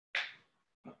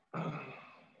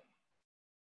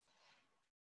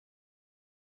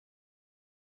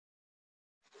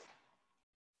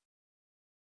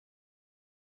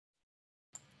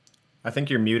I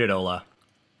think you're muted, Ola.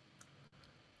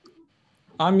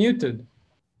 I'm muted.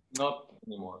 Not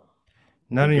anymore.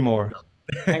 Not anymore.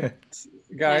 Thanks,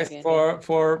 guys, for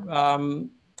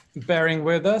bearing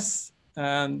with us,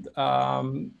 and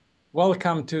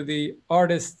welcome to the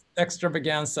Artist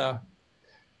Extravaganza.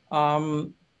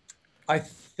 I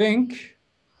think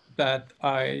that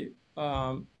I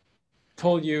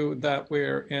told you that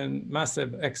we're in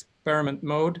massive experiment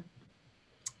mode,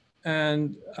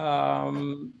 and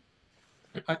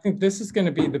I think this is going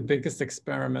to be the biggest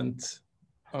experiment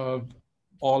of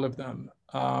all of them.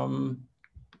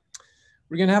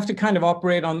 We're going to have to kind of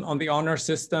operate on the honor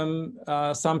system.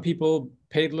 Some people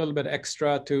paid a little bit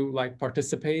extra to like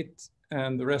participate,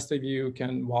 and the rest of you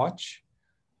can watch.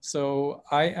 So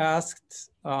I asked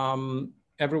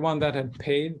everyone that had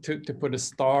paid to put a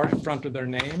star in front of their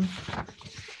name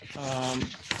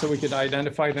so we could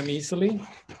identify them easily.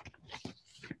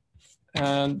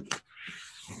 And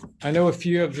I know a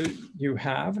few of you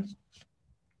have.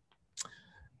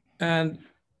 And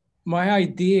my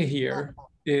idea here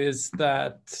is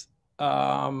that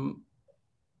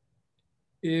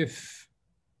if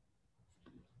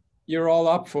you're all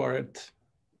up for it,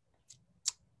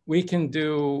 we can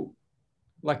do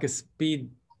like a speed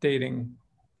dating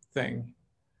thing.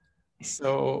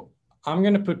 So I'm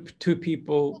going to put two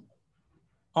people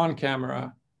on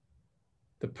camera.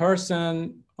 The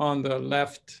person on the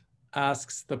left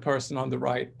asks the person on the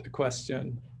right a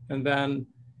question, and then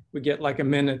we get like a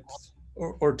minute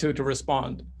or two to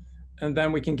respond. And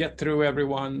then we can get through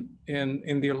everyone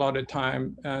in the allotted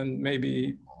time and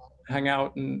maybe hang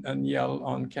out and yell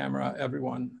on camera,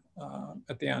 everyone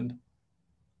at the end.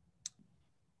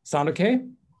 Sound okay?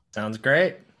 Sounds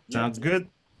great. Sounds good.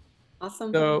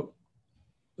 Awesome. So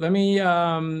let me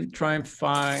try and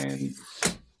find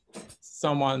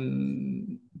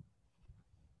someone.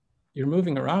 You're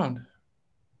moving around.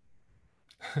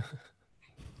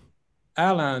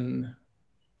 Allan,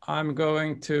 I'm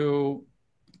going to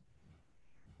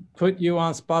put you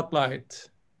on spotlight,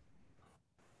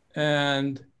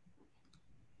 and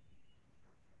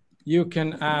you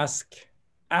can ask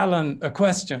Allan a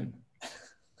question.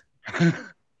 All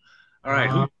right.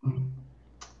 I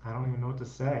don't even know what to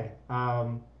say.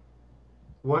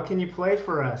 What can you play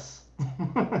for us?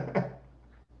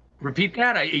 Repeat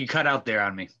that. You cut out there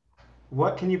on me.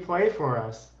 What can you play for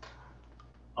us?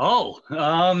 Oh,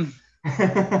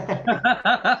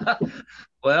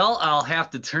 well, I'll have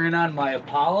to turn on my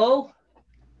Apollo,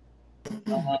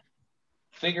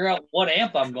 figure out what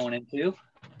amp I'm going into,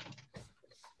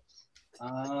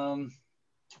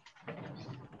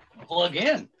 plug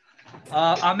in.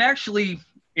 I'm actually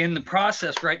in the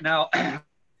process right now.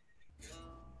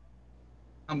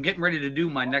 I'm getting ready to do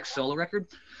my next solo record.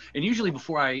 And usually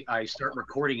before I start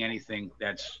recording anything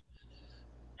that's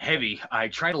heavy, I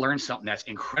try to learn something that's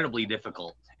incredibly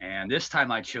difficult. And this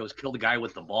time I chose Kill the Guy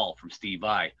with the Ball from Steve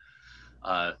Vai.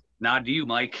 Nod to you,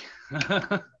 Mike.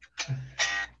 I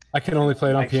can only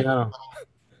play it on piano.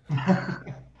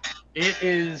 It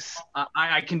is,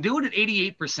 I can do it at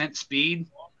 88% speed,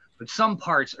 but some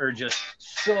parts are just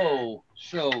so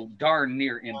darn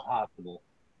near impossible.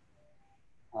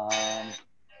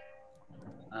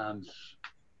 I'm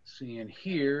seeing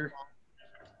here.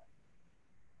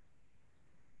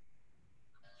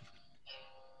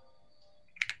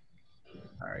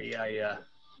 All right, yeah.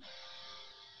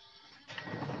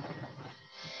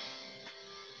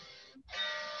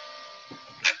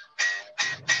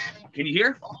 Can you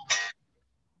hear?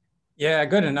 Yeah,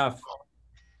 good enough.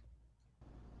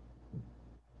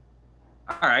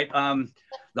 All right.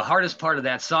 The hardest part of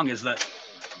that song is that.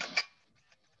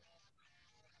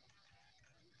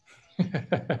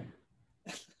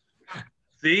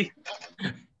 See?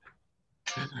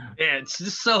 Yeah, it's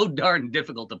just so darn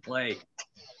difficult to play.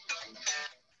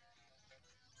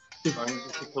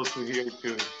 Difficult to hear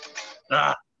too.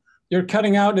 You're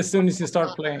cutting out as soon as you start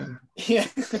playing. Yeah.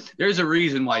 There's a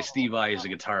reason why Steve Vai is a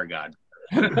guitar god.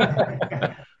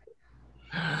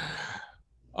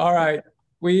 All right,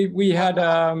 we had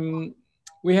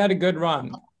a good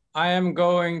run. I am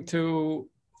going to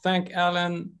thank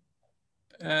Allan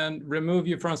and remove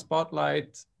you from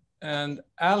spotlight. And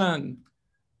Allan,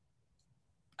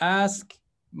 ask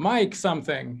Mike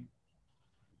something.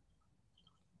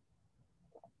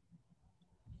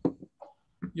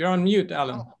 You're on mute,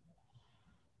 Allan.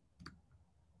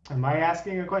 Am I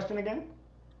asking a question again?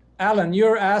 Allan,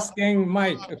 you're asking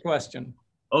Mike a question.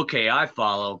 Okay, I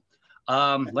follow.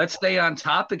 Let's stay on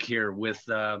topic here with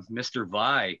Mr.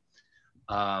 Vai.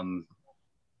 How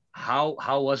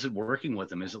was it working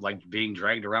with him? Is it like being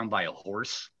dragged around by a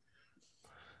horse?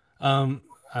 The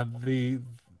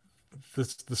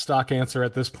the stock answer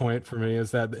at this point for me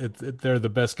is that they're the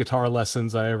best guitar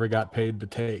lessons I ever got paid to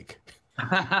take.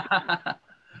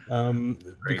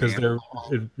 Because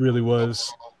it really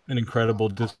was an incredible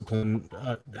discipline,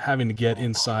 having to get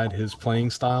inside his playing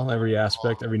style, every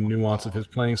aspect, every nuance of his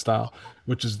playing style,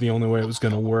 which is the only way it was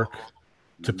going to work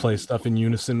to play stuff in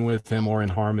unison with him or in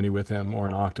harmony with him or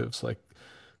in octaves. Like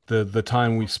the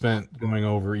time we spent going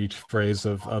over each phrase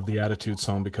of the Attitude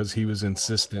song, because he was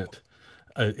insistent.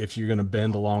 If you're going to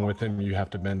bend along with him, you have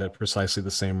to bend at precisely the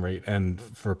same rate and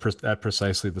at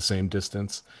precisely the same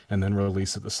distance, and then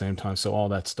release at the same time. So all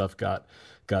that stuff got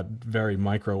very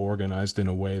micro organized in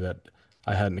a way that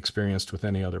I hadn't experienced with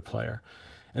any other player.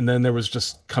 And then there was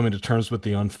just coming to terms with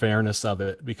the unfairness of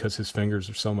it, because his fingers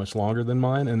are so much longer than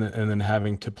mine, and then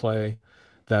having to play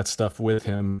that stuff with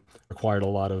him required a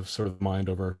lot of sort of mind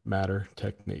over matter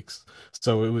techniques.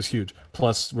 So it was huge.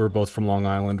 Plus, we're both from Long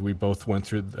Island. We both went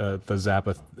through the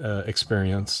Zappa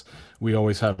experience. We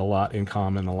always had a lot in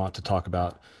common, a lot to talk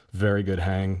about. Very good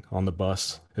hang on the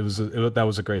bus. That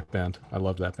was a great band. I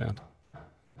loved that band.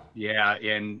 Yeah,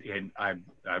 and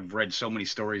I've read so many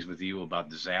stories with you about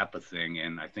the Zappa thing,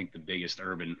 and I think the biggest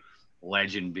urban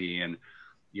legend being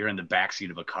you're in the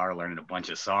backseat of a car learning a bunch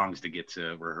of songs to get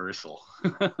to rehearsal.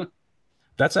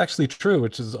 That's actually true,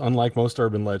 which is unlike most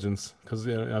urban legends, because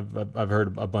I've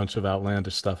heard a bunch of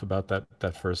outlandish stuff about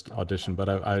that first audition. But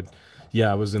I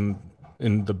was in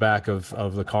the back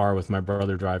of the car with my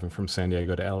brother driving from San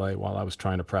Diego to LA while I was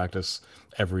trying to practice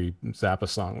every Zappa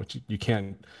song, which you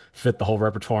can't fit the whole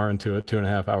repertoire into a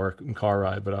 2.5 hour car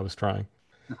ride, but I was trying.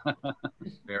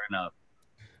 Fair enough.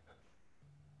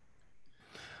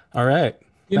 All right.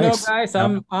 You Thanks. know, guys,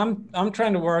 I'm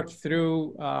trying to work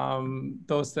through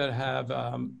those that have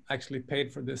actually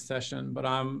paid for this session, but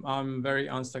I'm very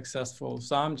unsuccessful.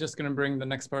 So I'm just going to bring the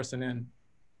next person in.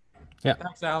 Yeah.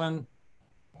 Thanks, Allan.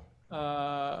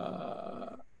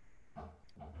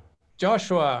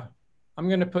 Joshua, I'm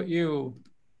going to put you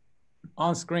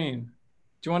on screen.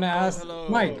 Do you want to ask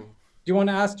Mike? Do you want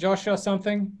to ask Joshua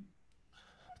something?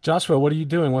 Joshua, what are you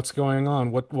doing? What's going on?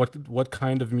 What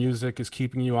kind of music is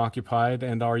keeping you occupied,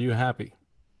 and are you happy?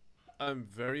 I'm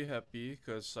very happy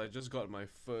because I just got my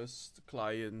first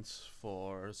client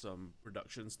for some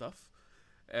production stuff,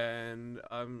 and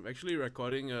I'm actually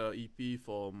recording a EP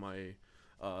for my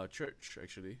church,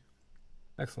 actually.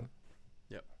 Excellent.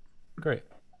 Yep. Great.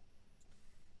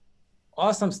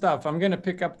 Awesome stuff. I'm going to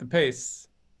pick up the pace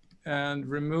and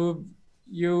remove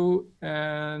you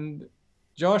and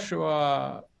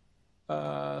Joshua.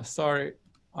 Sorry,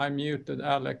 I muted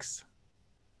Alex.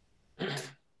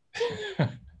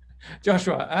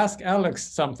 Joshua, ask Alex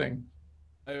something.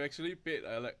 I actually paid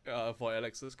for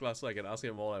Alex's class, so I can ask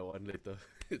him all I want later.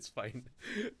 It's fine.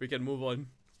 We can move on.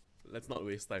 Let's not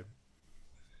waste time.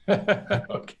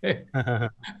 Okay.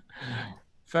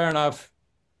 Fair enough.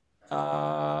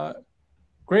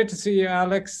 Great to see you,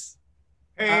 Alex.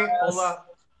 Hey, hola.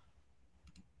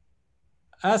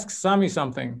 Ask Sammy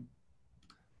something.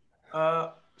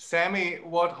 Sammy,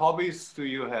 what hobbies do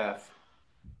you have?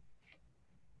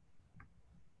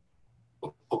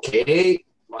 Okay,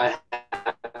 I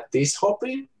have this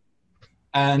hobby,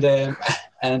 and then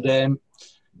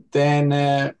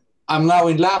I'm now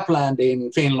in Lapland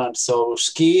in Finland. So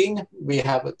skiing, we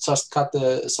have just cut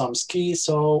some skis.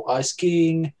 So I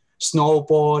skiing,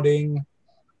 snowboarding,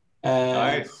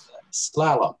 and Nice.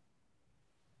 slalom.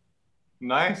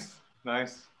 Nice,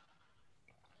 nice.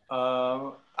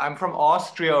 I'm from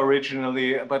Austria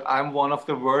originally, but I'm one of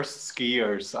the worst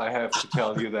skiers. I have to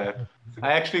tell you that.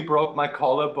 I actually broke my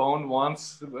collarbone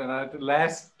once when I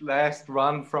last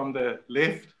run from the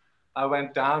lift. I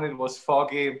went down. It was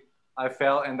foggy. I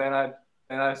fell, and then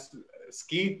I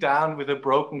skied down with a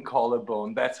broken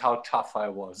collarbone. That's how tough I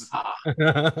was.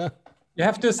 You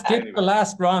have to skip the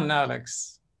last run,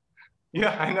 Alex.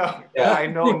 Yeah, I know. Yeah, I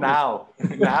know now.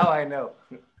 Now I know.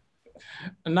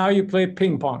 And now you play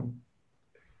ping pong.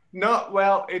 No,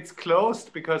 well, it's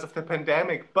closed because of the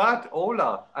pandemic. But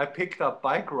Ola, I picked up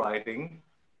bike riding.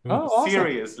 Oh, awesome.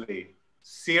 Seriously,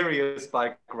 serious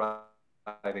bike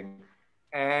riding.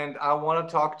 And I want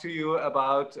to talk to you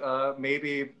about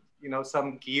maybe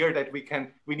some gear that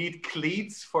we need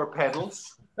cleats for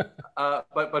pedals,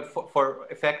 but for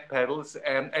effect pedals,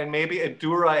 and maybe a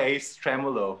Dura Ace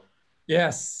tremolo.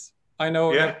 Yes, I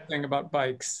know everything about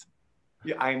bikes.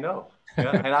 Yeah, I know.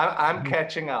 Yeah, and I'm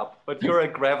catching up. But you're a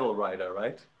gravel rider,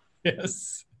 right?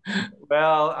 Yes.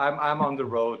 Well, I'm on the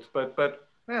road, but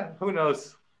yeah, who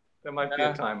knows? There might be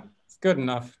a time. It's good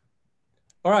enough.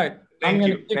 All right. Thank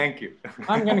you.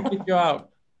 I'm gonna kick you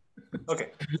out. Okay.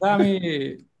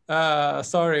 Sammy,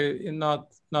 sorry,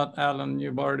 not Allan.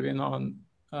 You've already been on.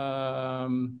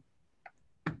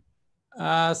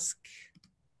 Ask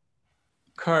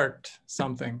Kurt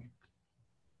something.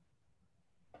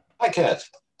 Hi, Kurt.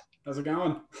 How's it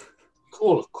going?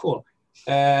 Cool, cool.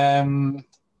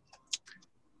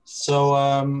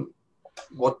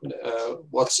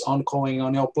 What's ongoing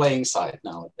on your playing side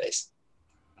nowadays?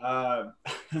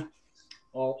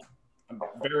 Well, I'm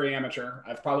very amateur.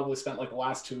 I've probably spent like the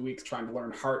last 2 weeks trying to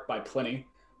learn Heart by Pliny.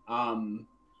 I'm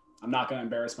not going to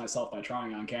embarrass myself by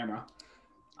trying on camera.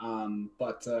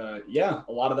 Yeah,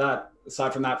 a lot of that.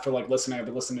 Aside from that, for like listening, I've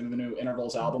been listening to the new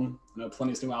Intervals album. I know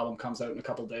Pliny's new album comes out in a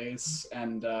couple days,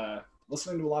 and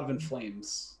listening to a lot of In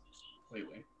Flames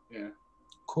lately. Yeah.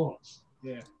 Cool.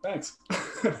 Yeah. Thanks.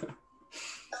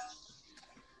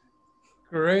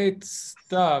 Great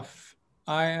stuff.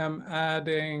 I am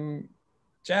adding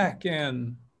Jack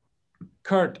in.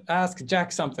 Kurt, ask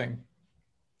Jack something.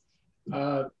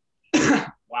 Wow.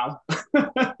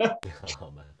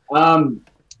 Oh, man.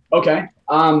 Okay.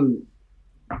 Can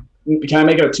I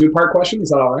make it a 2-part question? Is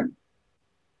that all right?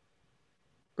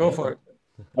 Go for it.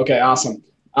 Okay, awesome.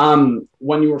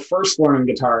 When you were first learning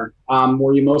guitar,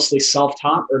 were you mostly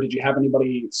self-taught, or did you have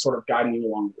anybody sort of guiding you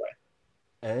along the way?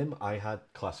 I had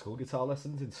classical guitar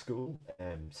lessons in school,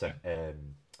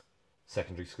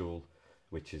 secondary school,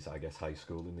 which is, I guess, high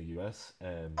school in the US.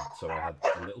 So I had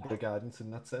a little bit of guidance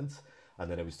in that sense. And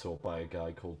then I was taught by a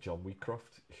guy called John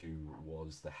Wheatcroft, who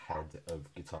was the head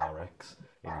of Guitar X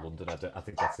in London. I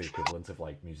think that's the equivalent of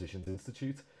like Musicians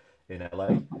Institute in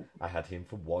LA. I had him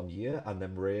for 1 year, and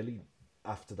then really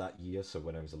after that year, so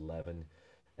when I was 11,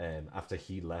 after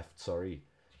he left, sorry,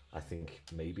 I think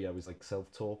maybe I was like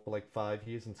self-taught for like 5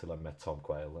 years until I met Tom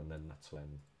Quayle, and then that's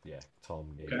when, yeah,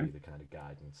 Tom gave me the kind of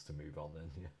guidance to move on then.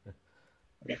 Yeah.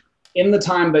 Okay. In the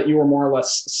time that you were more or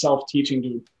less self-teaching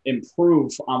to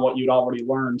improve on what you'd already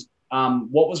learned,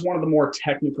 what was one of the more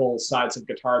technical sides of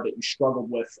guitar that you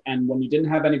struggled with? And when you didn't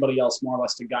have anybody else more or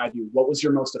less to guide you, what was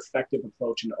your most effective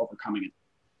approach into overcoming it?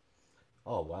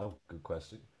 Oh, wow. Good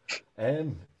question.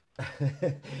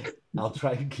 I'll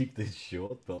try and keep this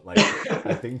short, but like,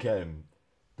 I think the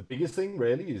biggest thing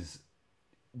really is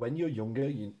when you're younger,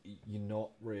 you're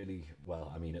not really,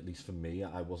 well, I mean, at least for me,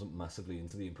 I wasn't massively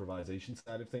into the improvisation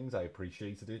side of things. I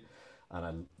appreciated it, and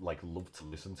I like loved to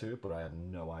listen to it, but I had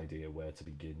no idea where to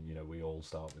begin. You know, we all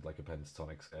start with like a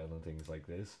pentatonic scale and things like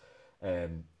this.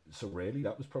 So really,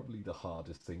 that was probably the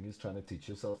hardest thing, is trying to teach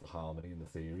yourself the harmony and the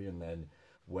theory. And then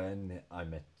when I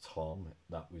met Tom,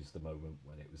 that was the moment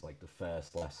when it was like the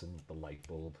first lesson, the light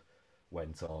bulb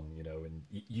went on, you know, and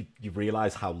you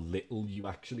realize how little you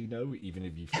actually know, even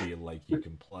if you feel like you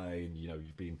can play, and you know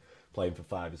you've been playing for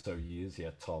 5 or so years.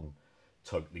 Yeah, Tom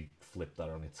totally flipped that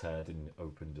on its head and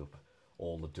opened up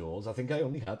all the doors. I think I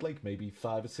only had like maybe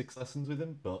 5 or 6 lessons with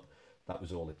him, but that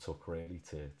was all it took really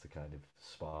to kind of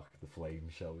spark the flame,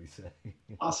 shall we say.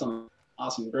 Awesome,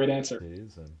 great answer. It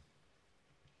is.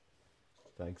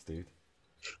 Thanks, dude.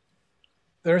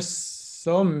 There's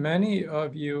so many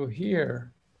of you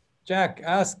here. Jack,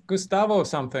 ask Gustavo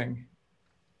something.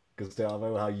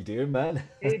 Gustavo, how you doing, man?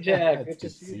 Hey, Jack. Good to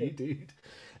see you, dude.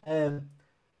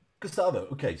 Gustavo,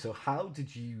 okay, so how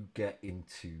did you get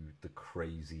into the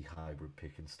crazy hybrid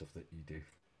picking stuff that you do?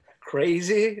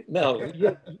 Crazy? No,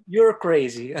 you're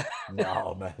crazy.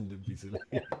 No, man, don't be silly.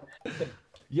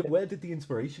 Yeah, where did the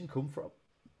inspiration come from?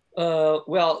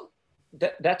 Well,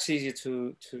 that's easy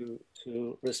to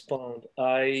respond.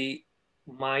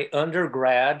 My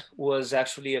undergrad was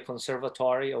actually a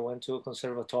conservatory. I went to a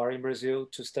conservatory in Brazil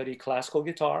to study classical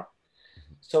guitar.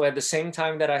 So at the same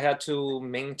time that I had to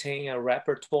maintain a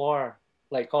repertoire,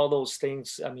 like all those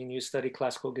things, I mean, you study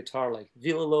classical guitar, like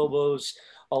Villa-Lobos,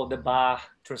 all the Bach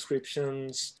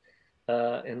transcriptions,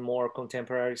 and more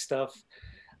contemporary stuff.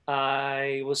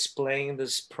 I was playing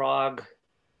this prog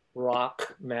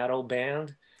rock metal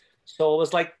band. So it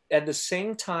was like at the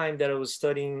same time that I was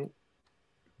studying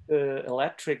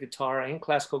electric guitar and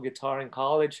classical guitar in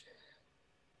college,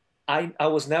 I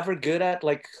was never good at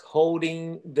like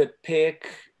holding the pick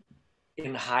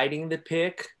and hiding the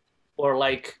pick, or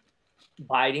like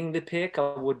biting the pick.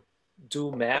 I would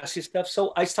do messy stuff.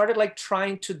 So I started like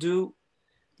trying to do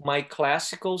my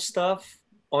classical stuff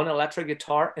on electric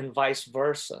guitar and vice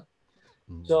versa.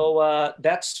 So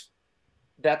that's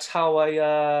how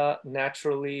I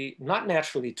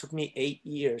it took me 8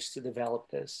 years to develop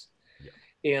this.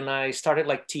 And I started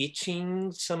like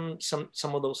teaching some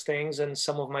of those things, and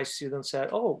some of my students said,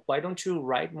 "Oh, why don't you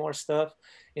write more stuff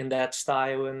in that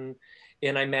style?" And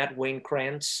I met Wayne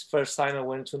Krantz first time I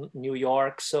went to New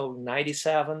York, so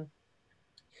 97,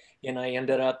 and I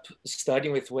ended up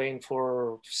studying with Wayne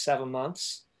for 7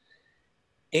 months.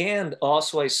 And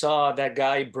also I saw that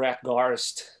guy, Brett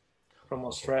Garst from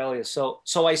Australia. So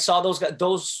I saw those guys,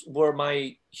 those were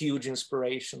my huge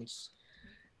inspirations.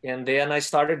 And then I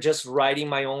started just writing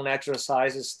my own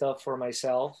exercises stuff for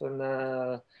myself,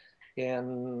 and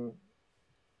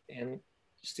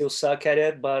still suck at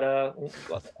it, but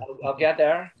I'll get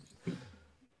there.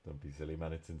 Don't be silly,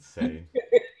 man. It's insane.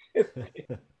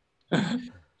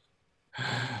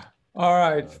 All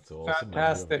right. That's awesome,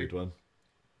 Fantastic. Good one.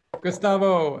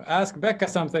 Gustavo, ask Becca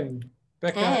something.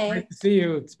 Becca, Hey. great to see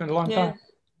you. It's been a long time.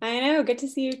 I know. Good to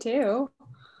see you too.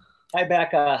 Hi,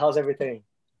 Becca. How's everything?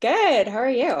 Good. How are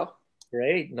you?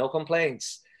 Great. No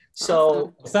complaints.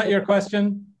 So, is that your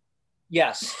question?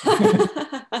 Yes.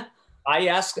 I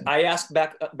asked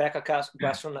Becca a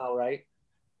question now, right?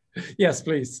 Yes,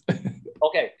 please.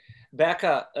 Okay,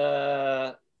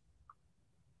 Becca.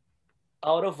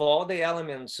 Out of all the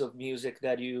elements of music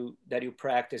that you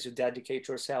practice, you dedicate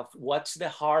yourself, what's the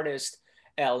hardest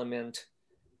element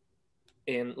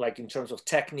in terms of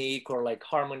technique or like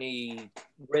harmony,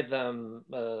 rhythm,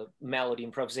 melody,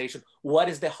 improvisation? What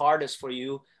is the hardest for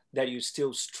you that you're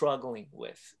still struggling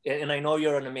with? And I know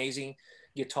you're an amazing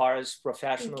guitarist,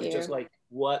 professional. Just like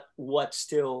what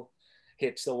still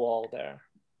hits the wall there?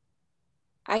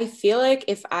 I feel like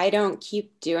if I don't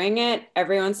keep doing it,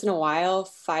 every once in a while,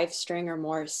 5-string or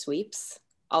more sweeps,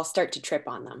 I'll start to trip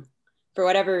on them for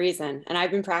whatever reason. And I've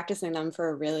been practicing them for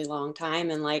a really long time,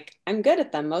 and like I'm good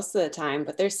at them most of the time,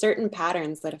 but there's certain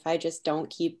patterns that if I just don't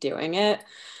keep doing it,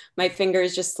 my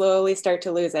fingers just slowly start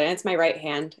to lose it. And it's my right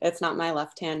hand. It's not my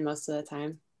left hand most of the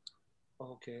time.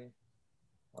 Okay.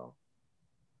 Oh.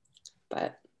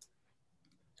 But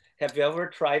have you ever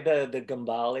tried the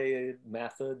Gambale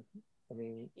method? I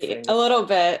mean, a little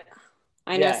bit.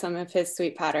 I know some of his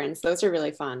sweep patterns. Those are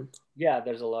really fun. Yeah,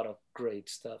 there's a lot of great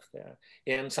stuff there.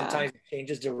 And sometimes it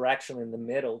changes direction in the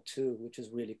middle too, which is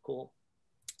really cool.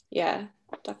 Yeah,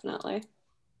 definitely.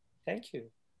 Thank you.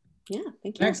 Yeah,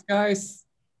 thank you. Next, guys.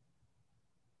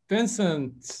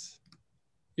 Vincent,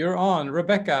 you're on.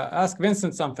 Rebecca, ask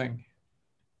Vincent something.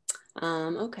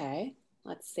 Okay,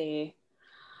 let's see.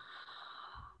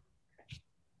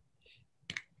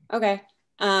 Okay.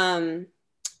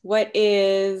 What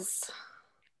is,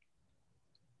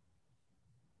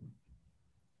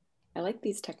 I like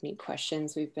these technique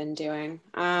questions we've been doing.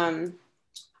 Have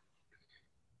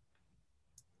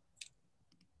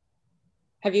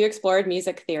you explored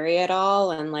music theory at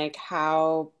all, and like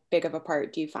how big of a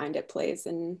part do you find it plays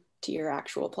into your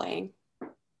actual playing?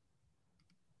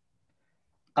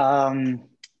 Not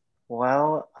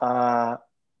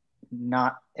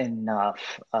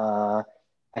enough.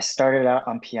 I started out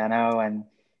on piano and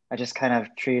I just kind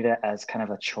of treated it as kind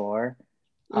of a chore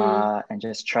and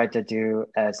just tried to do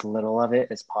as little of it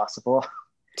as possible.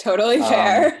 Totally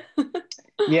fair.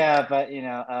 Yeah, but you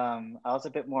know, I was a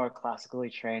bit more classically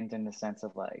trained in the sense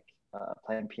of like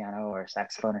playing piano or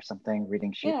saxophone or something,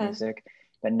 reading sheet music.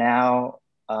 But now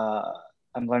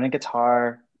I'm learning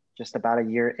guitar just about a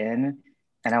year in,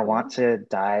 and I want to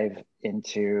dive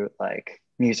into like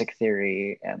music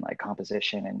theory and like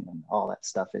composition and all that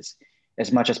stuff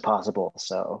as much as possible.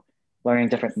 So learning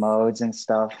different modes and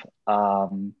stuff. I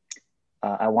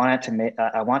want to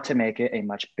make it a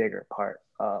much bigger part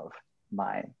of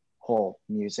my whole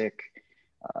music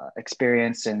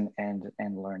experience and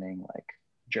learning like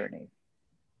journey.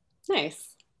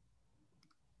 Nice.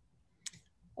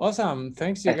 Awesome.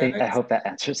 Thanks, you guys. I hope that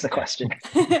answers the question.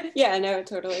 Yeah, no, it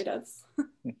totally does.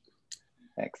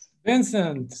 Thanks.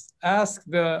 Vincent, ask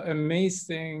the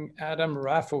amazing Adam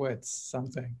Rafowitz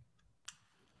something.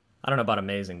 I don't know about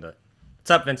amazing, but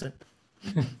what's up, Vincent?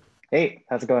 Hey,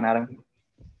 how's it going, Adam?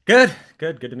 Good.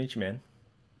 Good to meet you, man.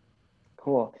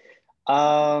 Cool.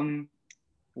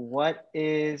 What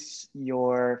is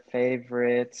your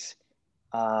favorite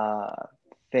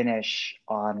finish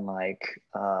on like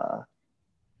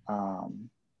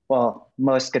well,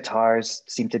 most guitars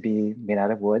seem to be made out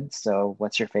of wood, so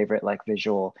what's your favorite like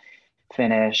visual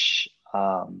finish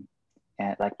and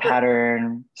like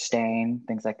pattern, stain,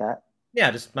 things like that? Yeah,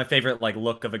 just my favorite like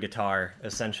look of a guitar,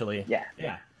 essentially.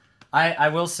 Yeah. I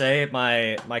will say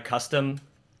my custom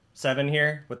 7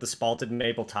 here with the spalted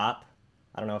maple top.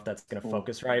 I don't know if that's gonna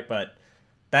focus right, but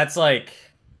that's like,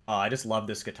 oh, I just love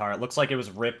this guitar. It looks like it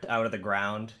was ripped out of the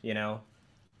ground, you know,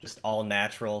 just all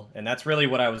natural, and that's really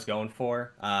what I was going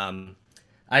for. I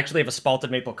actually have a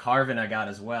spalted maple carving I got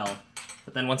as well,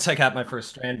 but then once I got my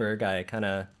first Strandberg, I kind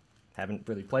of haven't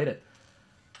really played it.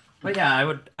 But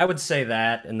yeah, I would say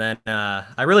that, and then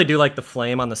I really do like the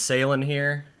flame on the Salin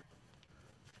here.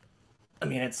 I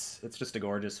mean, it's just a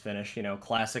gorgeous finish, you know,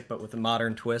 classic but with a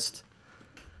modern twist.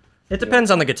 It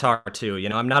depends on the guitar too. You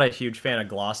know, I'm not a huge fan of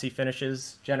glossy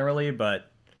finishes generally,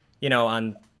 but you know,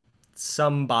 on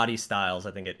some body styles,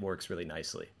 I think it works really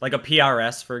nicely. Like a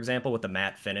PRS, for example, with the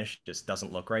matte finish just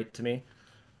doesn't look right to me.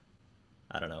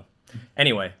 I don't know.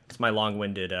 Anyway, it's my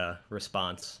long-winded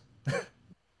response.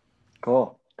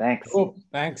 Cool. Thanks. Cool.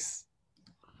 Thanks.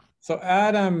 So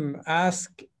Adam,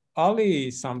 ask Ollie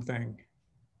something.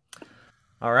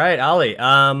 All right, Ollie.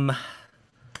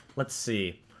 Let's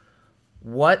see.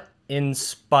 What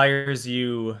inspires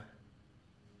you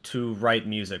to write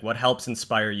music? What helps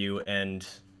inspire you, and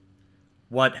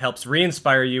what helps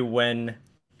re-inspire you when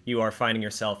you are finding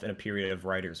yourself in a period of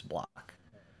writer's block?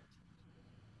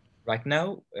 Right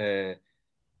now,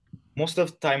 most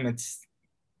of the time it's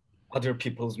other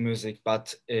people's music,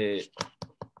 but when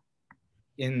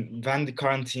the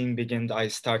quarantine began, I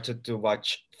started to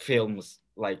watch films,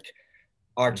 like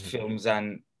art films,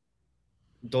 and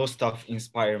those stuff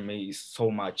inspire me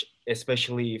so much,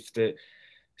 especially if the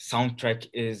soundtrack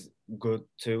is good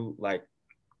too. Like,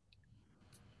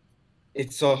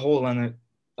 it's a whole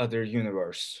other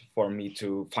universe for me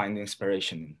to find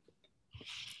inspiration in.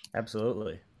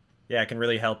 Absolutely. Yeah, it can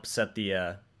really help set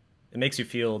the it makes you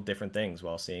feel different things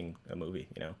while seeing a movie,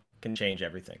 you know. It can change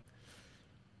everything.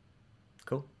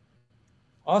 Cool.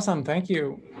 Awesome, thank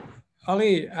you.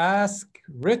 Ollie, ask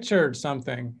Richard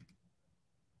something.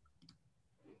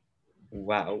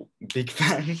 Wow, big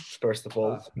fan, first of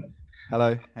all.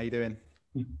 Hello, how you doing?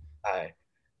 Hi.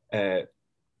 I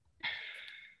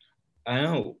don't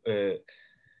know,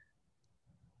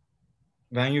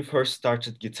 when you first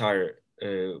started guitar,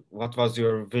 what was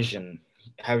your vision?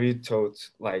 Have you thought,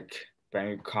 like, when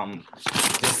you come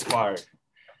this far?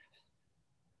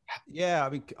 Yeah, I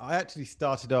mean, I actually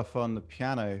started off on the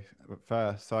piano at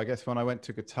first. So I guess when I went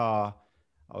to guitar,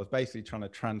 I was basically trying to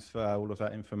transfer all of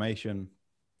that information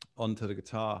onto the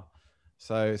guitar.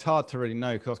 So it's hard to really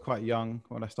know because I was quite young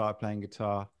when I started playing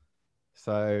guitar.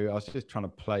 So I was just trying to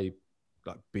play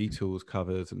like Beatles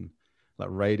covers and like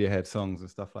Radiohead songs and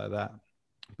stuff like that.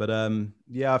 But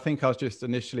yeah, I think I was just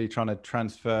initially trying to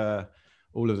transfer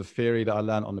all of the theory that I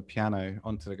learned on the piano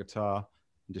onto the guitar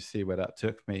and just see where that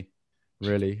took me,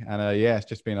 really. And yeah, it's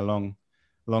just been a long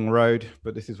road,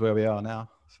 but this is where we are now.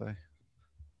 So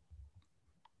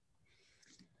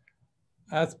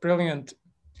that's brilliant.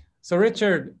 So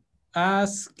Richard,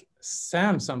 ask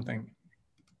Sam something.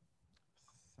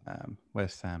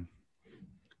 Where's Sam?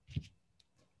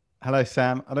 Hello,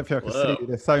 Sam. I don't feel I can Hello. see you.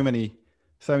 There's so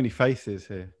many faces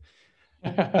here.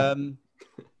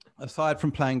 Aside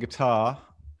from playing guitar,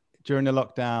 during the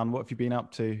lockdown, what have you been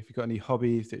up to? Have you got any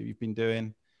hobbies that you've been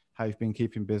doing? How you've been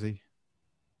keeping busy?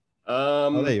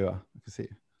 Oh, there you are. I can see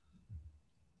you.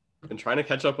 Been trying to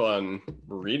catch up on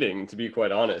reading, to be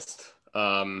quite honest.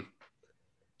 I'm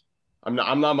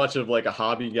not much of like a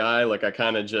hobby guy. Like I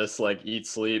kind of just like eat,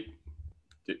 sleep,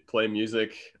 play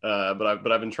music. But I've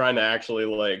been trying to actually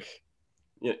like,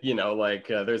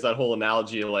 there's that whole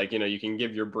analogy, like, you can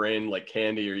give your brain like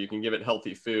candy or you can give it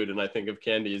healthy food. And I think of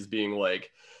candy as being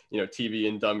like, TV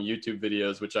and dumb YouTube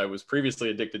videos, which I was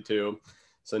previously addicted to.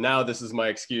 So now this is my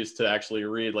excuse to actually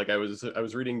read. Like I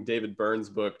was reading David Byrne's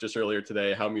book just earlier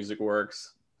today, How Music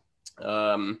Works.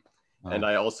 And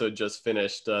I also just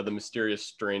finished The Mysterious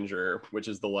Stranger, which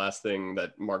is the last thing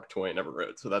that Mark Twain ever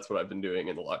wrote. So that's what I've been doing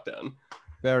in the lockdown.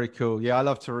 Very cool. Yeah, I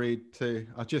love to read too.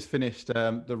 I just finished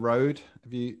The Road.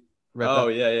 Have you read that? Oh,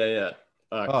 yeah.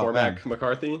 Cormac man.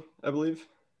 McCarthy, I believe.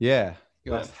 Yeah.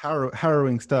 It was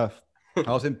harrowing stuff.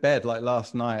 I was in bed like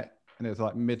last night and it was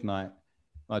like midnight.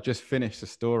 I just finished the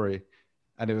story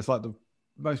and it was like the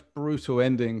most brutal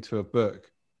ending to a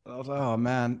book. I was like, oh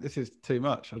man, this is too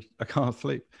much. I can't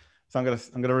sleep. So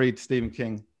I'm gonna read Stephen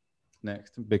King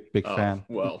next. I'm a big fan.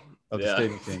 Well, of yeah.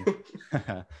 Stephen King.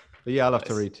 But yeah, I love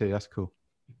to read too. That's cool.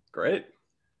 Great.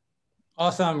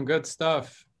 Awesome, good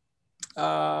stuff.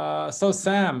 So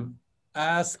Sam,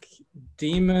 ask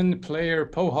Demon player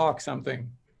Poh Hock something.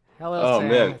 Hello, Sam.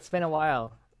 Man. It's been a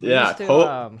while. Yeah,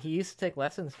 He used to take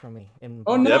lessons from me.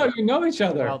 Oh no, you know each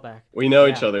other. A while back. We know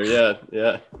each other, yeah.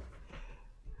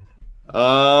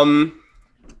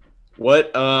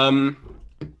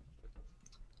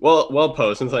 Well,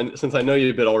 Poh, since I know you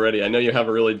a bit already, I know you have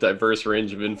a really diverse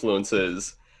range of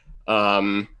influences.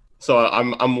 So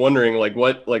I'm wondering,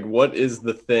 what is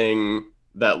the thing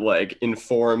that like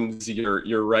informs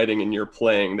your writing and your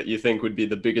playing that you think would be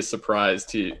the biggest surprise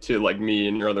to like me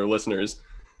and your other listeners?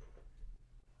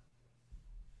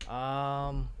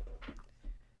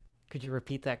 Could you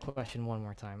repeat that question one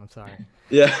more time? I'm sorry.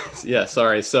 Yeah,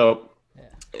 sorry. So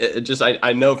It just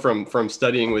I know from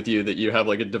studying with you that you have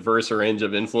like a diverse range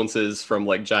of influences from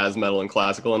like jazz, metal, and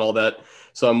classical and all that.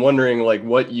 So I'm wondering like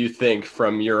what you think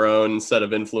from your own set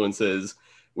of influences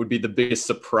would be the biggest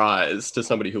surprise to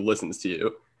somebody who listens to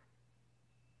you.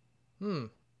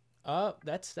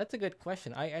 That's a good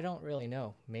question. I don't really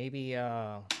know. Maybe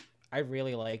I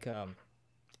really like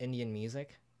Indian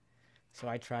music, so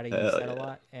I try to use that a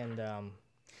lot. And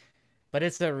but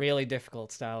it's a really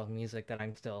difficult style of music that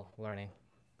I'm still learning.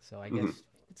 So I guess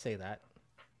I'd say that.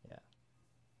 Yeah.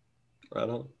 Right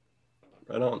on.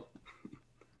 Right on.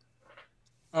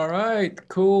 All right,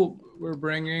 cool. We're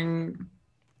bringing.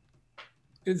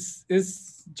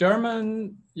 Is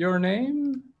German your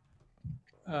name?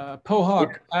 Poh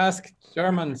Hock, ask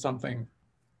German something.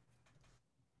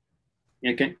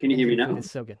 Yeah, can you hear me now?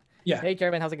 It's so good. Yeah. Hey,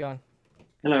 German, how's it going?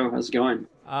 Hello, how's it going?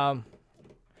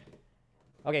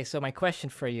 Okay, so my question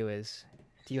for you is,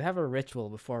 do you have a ritual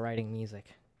before writing music?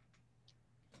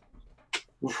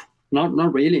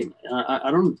 Not really.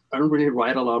 I don't really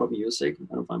write a lot of music.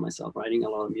 I don't find myself writing a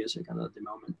lot of music at the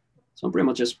moment. So I'm pretty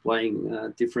much just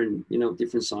playing different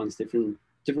songs, different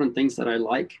things that I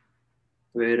like.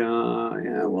 But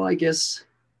yeah, well, I guess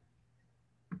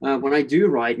when I do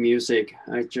write music,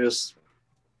 it just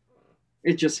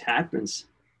happens.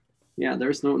 Yeah,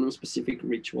 there's no specific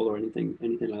ritual or anything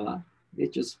like that.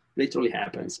 It just literally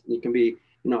happens. It can be,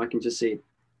 I can just say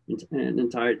an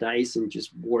entire days and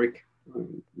just work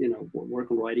on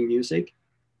writing music,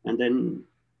 and then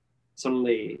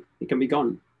suddenly it can be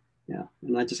gone. Yeah,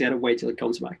 and I just gotta wait till it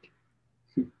comes back.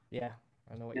 Yeah,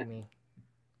 I know what you mean.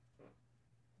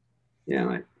 Yeah,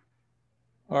 right.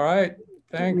 All right,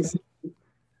 thanks.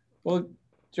 Well,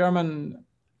 German,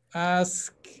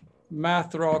 ask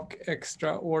math rock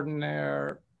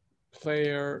extraordinaire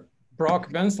player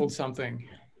Brock Benzel something.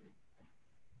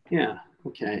 Yeah.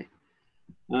 Okay.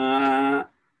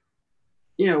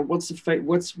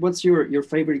 What's your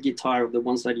favorite guitar of the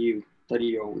ones that you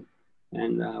own,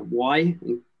 and why?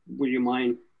 Would you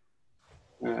mind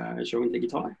showing the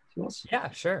guitar to us?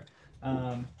 Yeah, sure.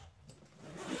 Or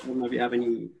maybe have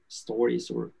any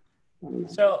stories or. I don't know.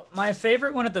 So my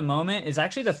favorite one at the moment is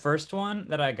actually the first one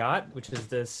that I got, which is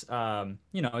this.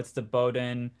 It's the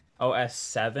Bowden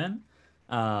OS7.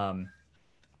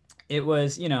 It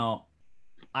was,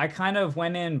 I kind of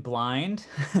went in blind.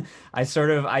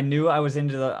 I knew I was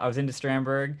into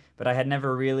Strandberg, but I had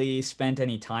never really spent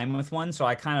any time with one. So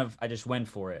I just went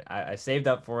for it. I saved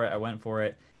up for it. I went for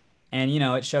it, and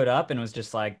it showed up and was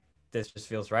just like, this just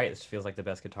feels right. This feels like the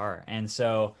best guitar. And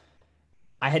so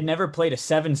I had never played a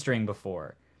 7-string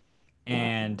before,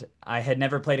 and I had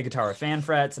never played a guitar with fan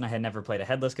frets, and I had never played a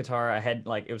headless guitar.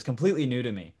 It was completely new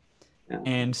to me.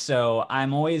 And so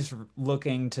I'm always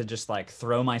looking to just like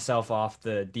throw myself off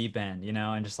the deep end,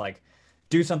 and just like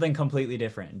do something completely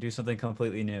different, do something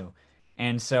completely new.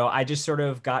 And so I just sort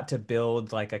of got to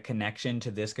build like a connection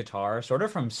to this guitar sort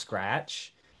of from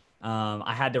scratch.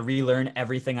 I had to relearn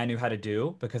everything I knew how to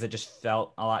do because it just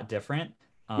felt a lot different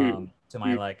to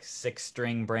my like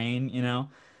 6-string brain,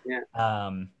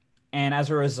 Yeah. And as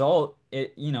a result,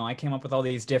 I came up with all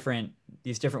these different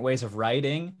ways of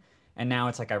writing. And now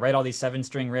it's like I write all these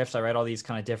 7-string riffs. I write all these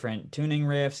kind of different tuning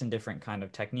riffs and different kind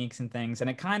of techniques and things. And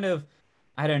it kind of,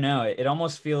 I don't know, it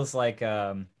almost feels like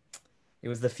it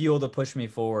was the fuel to push me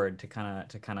forward to kind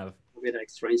of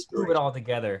glue it all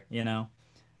together,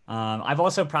 I've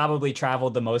also probably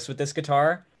traveled the most with this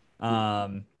guitar. I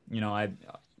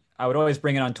would always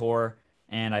bring it on tour,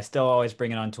 and I still always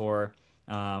bring it on tour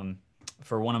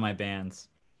for one of my bands.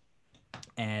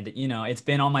 And it's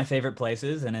been all my favorite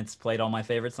places, and it's played all my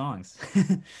favorite songs.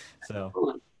 So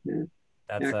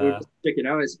that's check it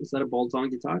out. Is that a bolt-on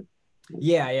guitar?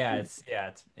 Yeah. It's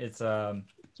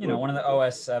one of the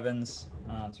OS7s.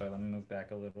 Sorry, let me move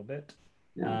back a little bit.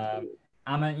 Yeah.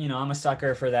 I'm a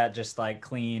sucker for that just like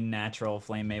clean, natural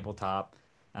flame maple top.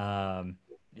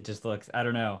 It just looks, I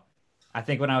don't know. I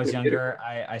think when I was younger,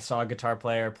 I saw a guitar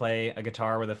player play a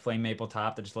guitar with a flame maple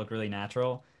top that just looked really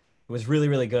natural. It was really,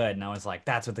 really good, and I was like,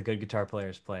 "That's what the good guitar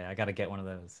players play. I got to get one of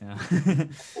those." Yeah.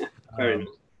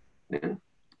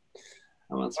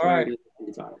 All right,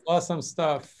 awesome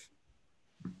stuff.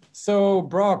 So,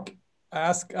 Brock,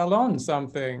 ask Allan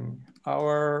something.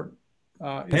 Our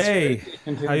hey,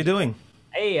 how you doing?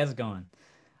 Hey, how's it going?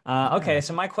 Okay,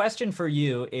 so my question for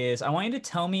you is, I want you to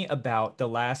tell me about the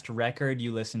last record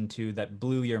you listened to that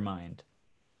blew your mind.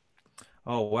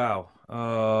 Oh wow.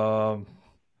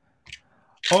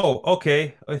 Oh,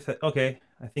 okay. Okay,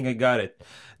 I think I got it.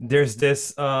 There's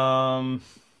this how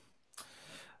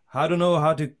I don't know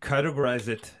how to categorize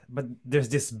it, but there's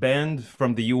this band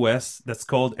from the US that's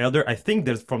called Elder. I think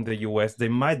they're from the US. They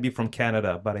might be from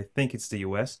Canada, but I think it's the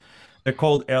US. They're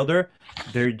called Elder.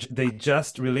 They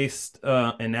just released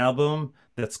an album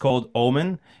that's called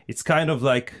Omen. It's kind of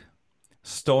like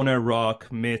stoner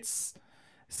rock meets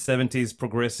 70s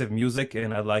progressive music,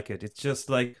 and I like it. It's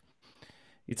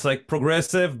like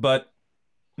progressive, but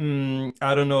I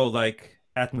don't know, like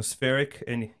atmospheric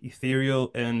and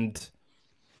ethereal and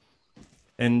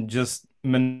just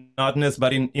monotonous,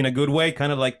 but in a good way,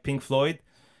 kind of like Pink Floyd.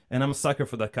 And I'm a sucker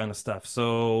for that kind of stuff.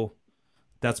 So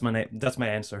that's my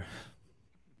answer.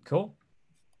 Cool.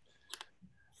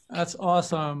 That's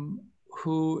awesome.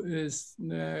 Who is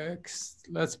next?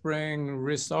 Let's bring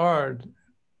Ryszard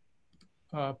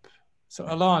up. So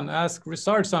Allan, ask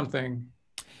Ryszard something.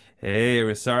 Hey,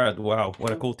 Ryszard. Wow,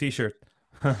 what a cool t-shirt.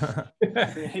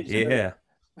 Yeah.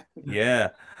 Yeah.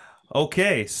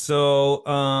 Okay, so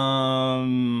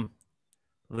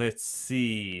let's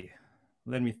see.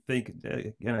 Let me think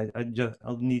again.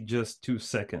 I'll need just 2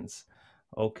 seconds.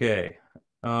 Okay.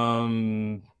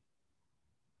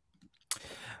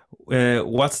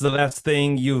 What's the last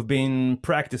thing you've been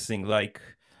practicing? Like,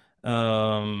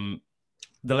 the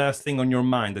last thing on your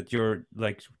mind that you're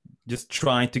like just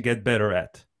trying to get better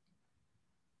at?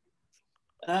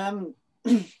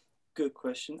 Good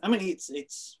question. I mean,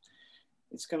 it's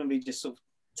going to be just sort of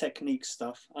technique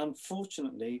stuff.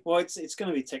 Unfortunately, well, it's going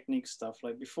to be technique stuff.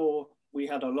 Like before we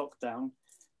had our lockdown,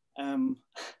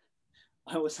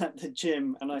 I was at the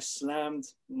gym and I slammed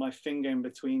my finger in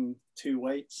between 2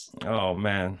 weights. Oh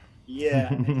man.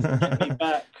 Yeah, and it set me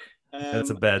back. That's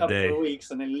a bad couple day. of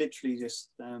weeks, and then literally just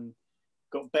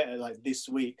got better like this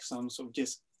week. So I'm sort of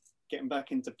just getting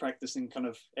back into practicing kind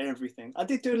of everything. I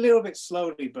did do a little bit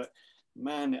slowly, but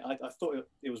man, I thought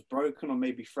it was broken or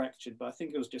maybe fractured, but I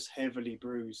think it was just heavily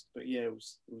bruised. But yeah, it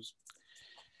was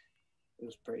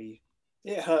pretty.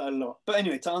 It hurt a lot. But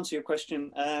anyway, to answer your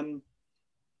question,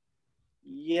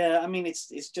 yeah, I mean,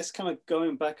 it's just kind of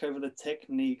going back over the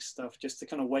technique stuff, just to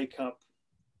kind of wake up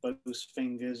those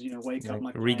fingers, you know, wake up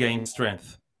my regain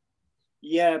strength.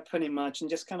 Yeah, pretty much, and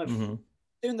just kind of Mhm.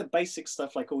 doing the basic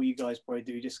stuff like all you guys probably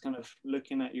do, just kind of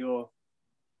looking at your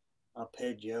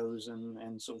arpeggios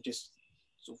and sort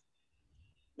of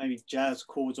maybe jazz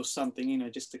chords or something, you know,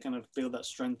 just to kind of build that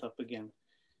strength up again.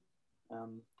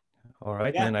 All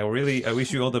right, yeah. man. I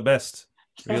wish you all the best.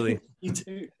 Really. You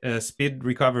too. Speed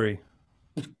recovery.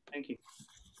 Thank you.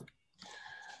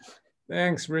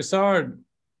 Thanks, Ryszard.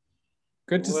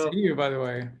 Good to see you, by the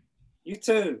way. You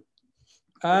too.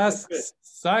 Ask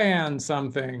Cyan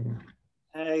something.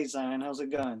 Hey, Zion, how's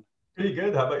it going? Pretty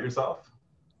good. How about yourself?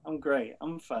 I'm great.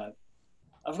 I'm fab.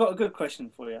 I've got a good question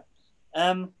for you.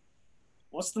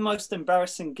 What's the most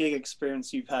embarrassing gig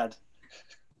experience you've had?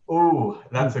 Ooh,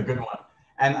 that's a good one.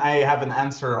 And I have an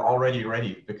answer already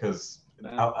ready because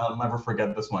I'll never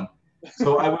forget this one.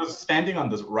 So I was standing on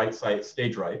this right side,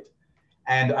 stage right,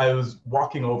 and I was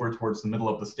walking over towards the middle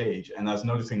of the stage, and I was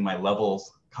noticing my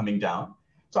levels coming down.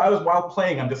 So while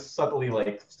playing, I'm just subtly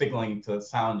like signaling to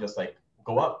sound, just like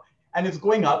go up, and it's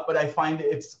going up, but I find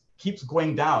it keeps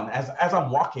going down as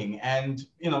I'm walking, and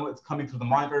you know, it's coming through the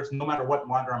monitors. No matter what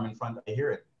monitor I'm in front, I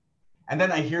hear it. And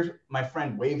then I hear my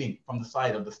friend waving from the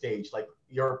side of the stage, like,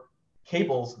 your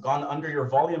cable's gone under your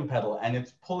volume pedal and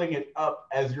it's pulling it up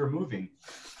as you're moving.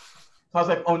 So I was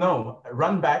like, oh no,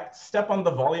 run back, step on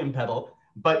the volume pedal.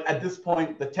 But at this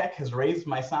point, the tech has raised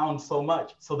my sound so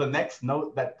much. So the next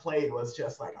note that played was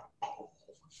just like, oh.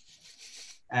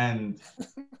 And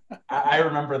I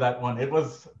remember that one. It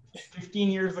was 15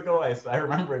 years ago. I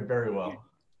remember it very well.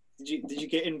 Did you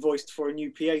get invoiced for a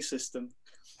new PA system?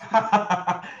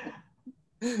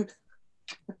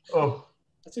 Oh,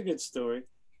 that's a good story.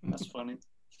 That's funny.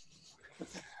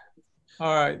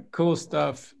 All right, cool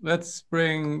stuff. Let's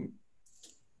bring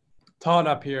Todd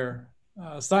up here.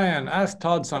 Cyan, ask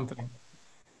Todd something.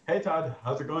 Hey Todd,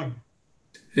 how's it going?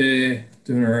 Hey,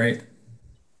 doing all right.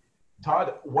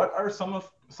 Todd, what are some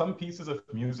pieces of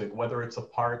music, whether it's a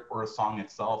part or a song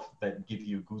itself, that give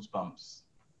you goosebumps?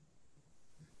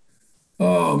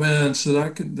 Oh man, so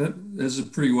that is a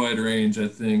pretty wide range, I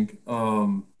think.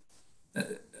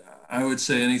 I would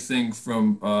say anything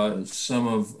from some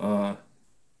of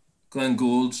Glenn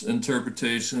Gould's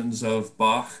interpretations of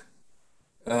Bach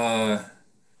to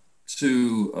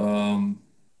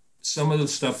some of the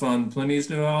stuff on Pliny's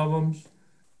new albums,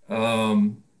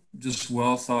 just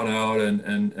well thought out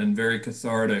and very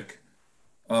cathartic.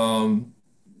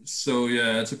 So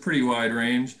yeah, it's a pretty wide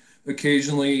range.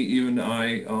 Occasionally, even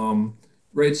I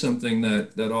write something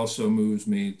that also moves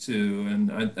me too, and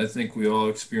I think we all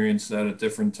experience that at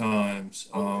different times.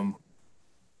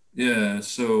 Yeah,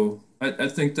 so I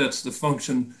think that's the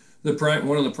function,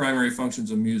 one of the primary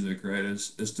functions of music, right?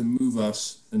 Is to move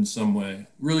us in some way.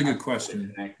 Really good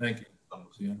question. Thank you.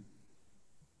 Yeah.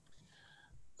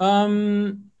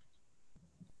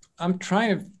 I'm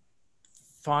trying to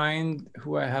find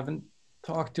who I haven't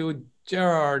talked to.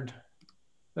 Gerard.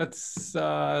 Let's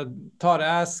Todd,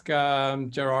 ask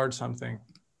Gerard something.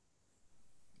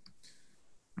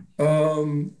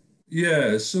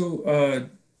 Yeah, so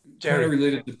kind of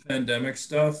related to pandemic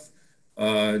stuff.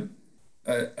 I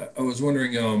was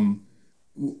wondering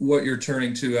what you're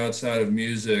turning to outside of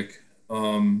music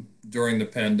during the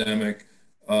pandemic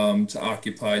to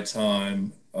occupy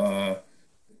time.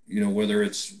 Whether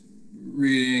it's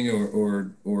reading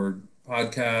or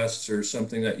podcasts or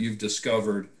something that you've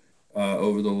discovered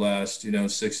over the last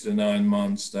 6 to 9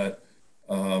 months that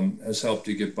has helped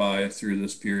you get by through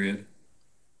this period.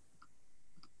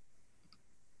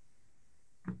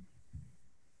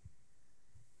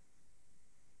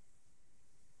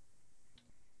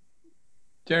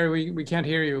 Jerry, we can't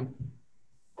hear you.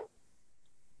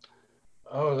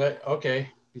 Oh, okay.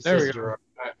 There we go.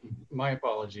 My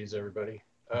apologies, everybody.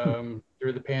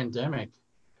 Through the pandemic,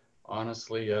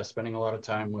 honestly, spending a lot of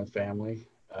time with family.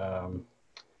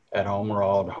 At home, we're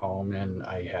all at home, and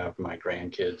I have my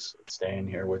grandkids staying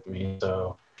here with me.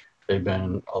 So they've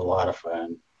been a lot of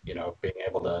fun, being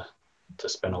able to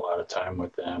spend a lot of time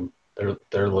with them.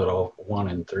 They're little, 1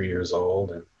 and 3 years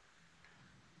old.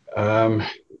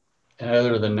 And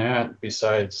other than that,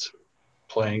 besides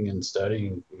playing and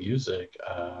studying music,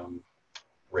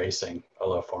 racing, I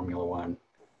love Formula One.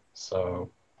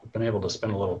 So I've been able to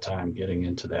spend a little time getting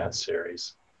into that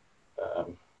series.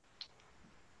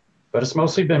 But it's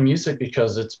mostly been music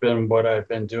because it's been what I've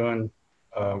been doing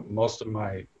most of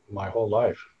my whole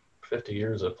life, 50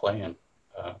 years of playing.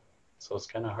 So it's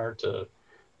kind of hard to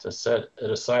set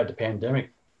it aside. The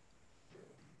pandemic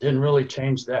didn't really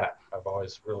change that. I've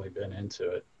always really been into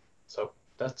it. So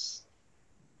that's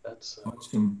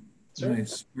awesome.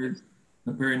 Nice.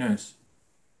 Very nice.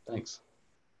 Thanks.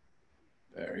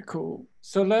 Very cool.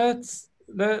 So let's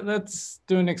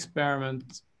do an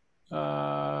experiment.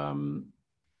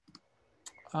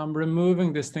 I'm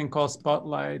removing this thing called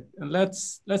Spotlight, and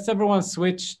let's everyone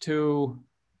switch to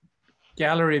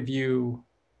gallery view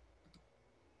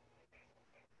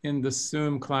in the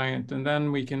Zoom client, and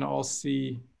then we can all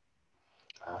see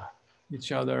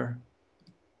each other.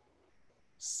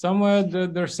 Somewhere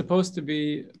there's supposed to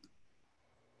be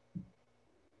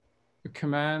a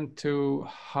command to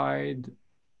hide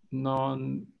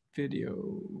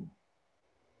non-video,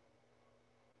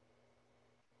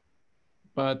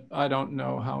 but I don't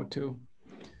know how to.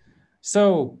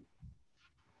 So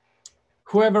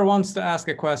whoever wants to ask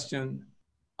a question,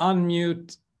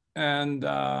 unmute and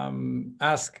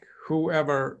ask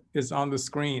whoever is on the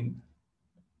screen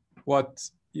what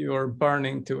you're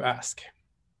burning to ask.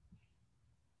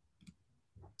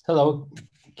 Hello,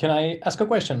 can I ask a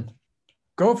question?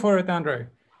 Go for it, Andre.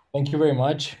 Thank you very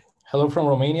much. Hello from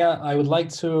Romania. I would like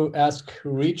to ask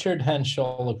Richard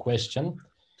Henshall a question.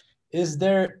 Is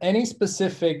there any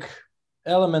specific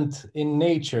element in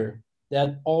nature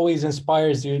that always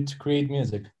inspires you to create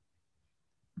music?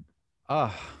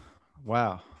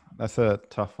 Wow, that's a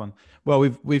tough one. Well,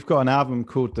 we've got an album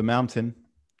called The Mountain,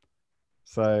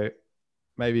 so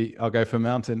maybe I'll go for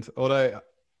mountains. Although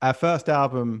our first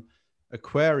album,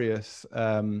 Aquarius,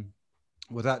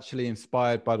 was actually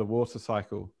inspired by the water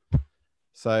cycle.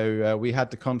 So we had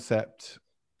the concept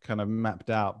kind of mapped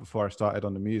out before I started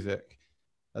on the music.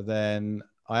 And then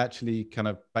I actually kind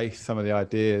of based some of the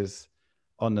ideas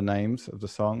on the names of the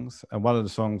songs. And one of the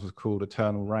songs was called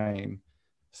Eternal Rain.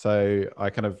 So I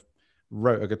kind of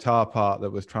wrote a guitar part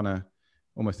that was trying to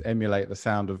almost emulate the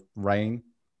sound of rain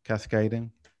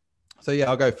cascading. So yeah,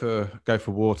 I'll go for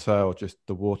water, or just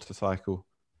the water cycle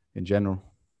in general.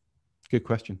 Good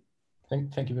question.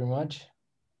 Thank you very much.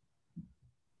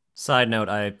 Side note,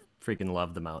 I freaking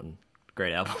love The Mountain.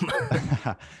 Great album.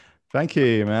 Thank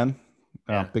you, man.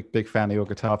 Yeah. Big fan of your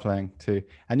guitar playing too.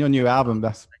 And your new album,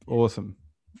 that's awesome.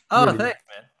 Oh, really, thanks,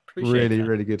 man. Appreciate that.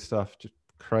 Really good stuff. Just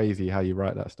crazy how you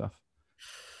write that stuff.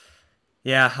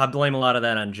 Yeah, I blame a lot of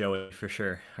that on Joey for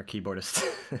sure, our keyboardist.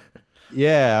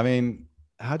 Yeah, I mean,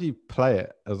 how do you play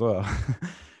it as well?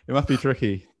 It must be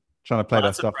tricky trying to play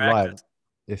that stuff live.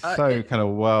 It's so kind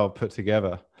of well put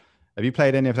together. Have you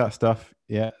played any of that stuff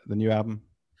yet? The new album?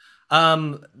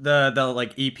 The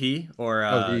like EP or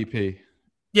the EP.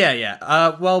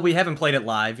 Yeah. Well, we haven't played it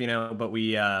live, but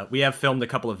we have filmed a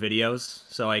couple of videos.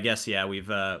 So I guess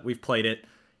we've played it.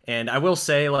 And I will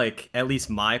say, like, at least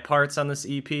my parts on this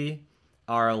EP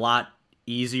are a lot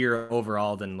easier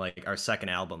overall than like our second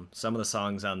album. Some of the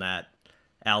songs on that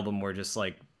album were just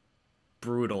like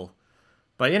brutal,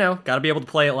 but you know, got to be able to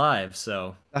play it live.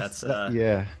 So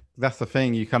yeah, that's the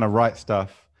thing. You kind of write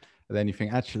stuff, and then you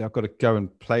think, actually, I've got to go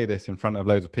and play this in front of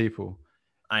loads of people.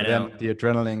 I know. Then the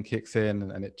adrenaline kicks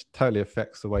in, and it totally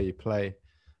affects the way you play.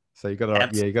 So you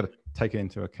got to, you got to take it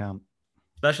into account.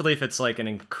 Especially if it's like an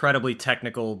incredibly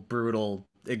technical, brutal,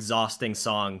 exhausting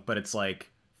song, but it's like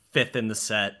fifth in the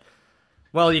set.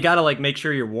 Well, you got to like make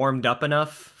sure you're warmed up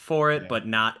enough for it, but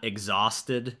not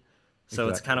exhausted. So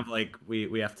it's kind of like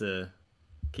we have to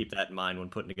keep that in mind when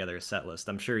putting together a set list.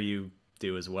 I'm sure you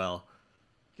do as well.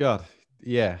 God,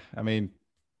 yeah. I mean,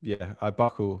 yeah, I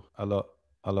buckle a lot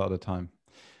of the time.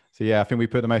 So yeah, I think we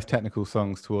put the most technical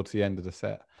songs towards the end of the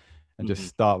set and just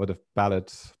start with the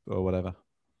ballads or whatever.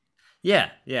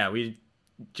 Yeah, we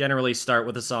generally start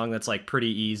with a song that's like pretty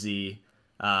easy,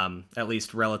 at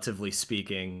least relatively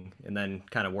speaking, and then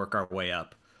kind of work our way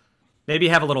up. Maybe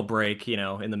have a little break, you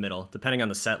know, in the middle, depending on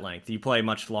the set length. You play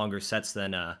much longer sets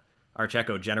than Arch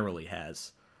Echo generally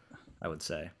has, I would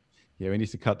say. Yeah, we need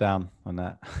to cut down on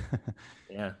that.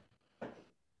 Yeah.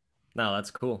 No,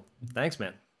 that's cool. Thanks,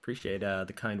 man. Appreciate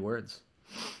the kind words.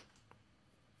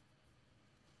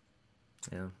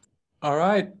 Yeah. All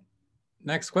right.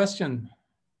 Next question.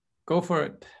 Go for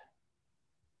it.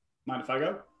 Mind if I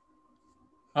go?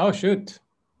 Oh, shoot.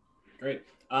 Great.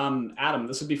 Adam,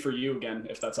 this would be for you again,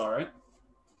 if that's all right.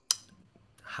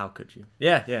 How could you?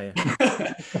 Yeah.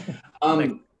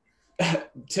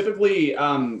 Typically,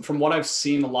 from what I've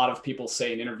seen a lot of people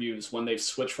say in interviews when they've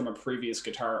switched from a previous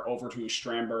guitar over to a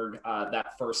Strandberg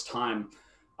that first time,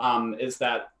 is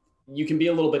that you can be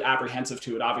a little bit apprehensive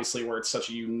to it, obviously, where it's such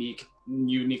a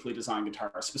uniquely designed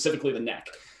guitar, specifically the neck.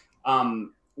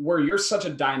 Where you're such a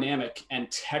dynamic and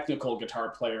technical guitar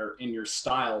player in your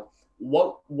style,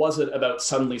 what was it about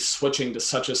suddenly switching to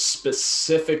such a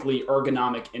specifically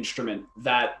ergonomic instrument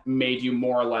that made you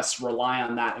more or less rely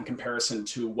on that in comparison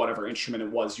to whatever instrument it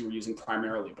was you were using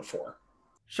primarily before?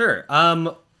 Sure.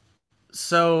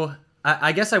 So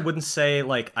I guess I wouldn't say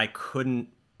like I couldn't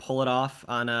pull it off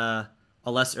on a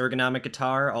less ergonomic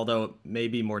guitar, although it may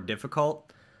be more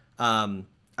difficult. I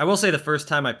will say the first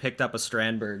time I picked up a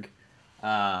Strandberg,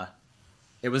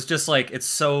 it was just like, it's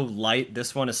so light.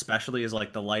 This one especially is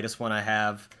like the lightest one I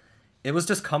have. It was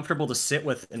just comfortable to sit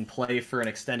with and play for an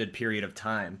extended period of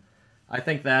time. I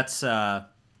think that's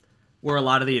where a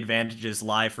lot of the advantages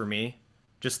lie for me.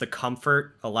 Just the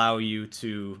comfort allows you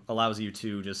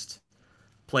to just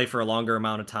play for a longer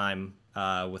amount of time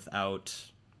without,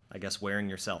 I guess, wearing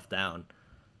yourself down.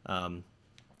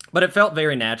 But it felt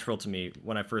very natural to me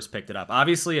when I first picked it up.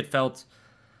 Obviously, it felt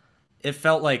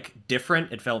like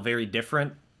different. It felt very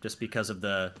different just because of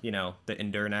the, you know, the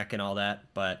Endure neck and all that.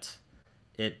 But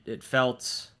it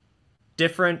felt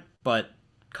different but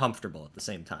comfortable at the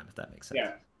same time, if that makes sense.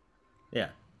 Yeah.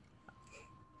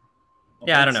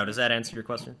 Yeah, I don't know. Does that answer your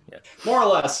question? Yeah. More or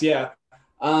less, yeah.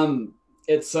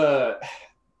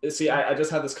 See, I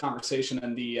just had this conversation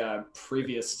in the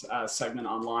previous segment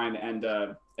online,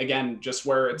 and again, just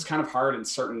where it's kind of hard in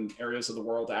certain areas of the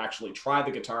world to actually try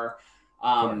the guitar.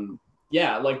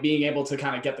 Yeah, like being able to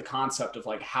kind of get the concept of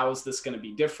like, how is this going to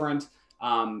be different?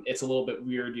 It's a little bit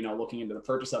weird, you know, looking into the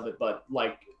purchase of it, but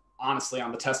like, honestly,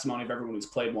 on the testimony of everyone who's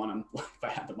played one, I'm like, if I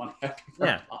had the money, I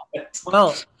could it.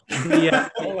 Well,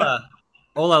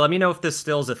 Ola, let me know if this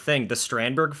still is a thing. The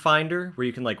Strandberg Finder, where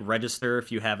you can like register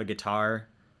if you have a guitar.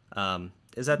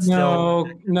 Is that still?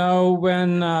 No.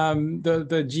 When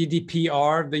the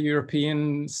GDPR, the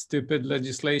European stupid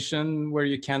legislation where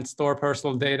you can't store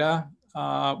personal data,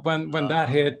 when that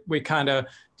hit, we kind of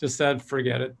just said,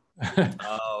 forget it.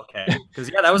 Oh, okay. Because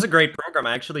yeah, that was a great program.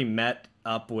 I actually met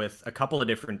up with a couple of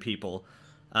different people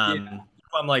who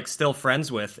I'm like still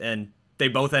friends with, and they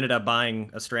both ended up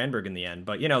buying a Strandberg in the end.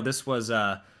 But you know, this was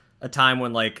a time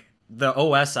when like the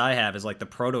OS I have is like the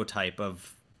prototype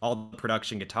of all the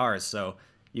production guitars, so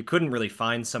you couldn't really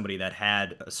find somebody that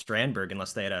had a Strandberg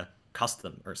unless they had a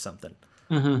custom or something.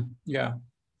 Yeah.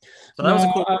 So that was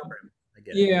a cool program.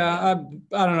 Yeah,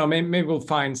 I don't know. Maybe we'll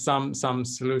find some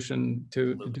solution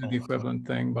to do the equivalent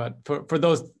thing. But for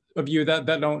those of you that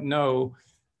don't know,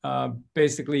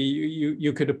 basically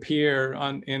you could appear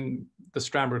in the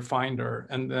Strandberg Finder,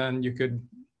 and then you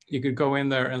could go in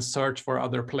there and search for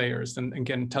other players and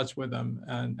get in touch with them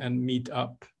and meet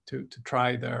up to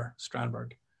try their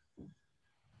Strandberg.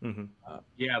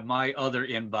 Yeah, my other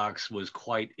inbox was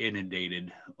quite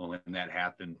inundated when that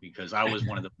happened, because I was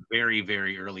one of the very,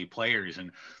 very early players, and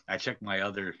I checked my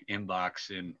other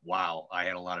inbox and wow, I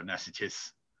had a lot of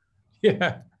messages.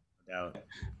 Yeah.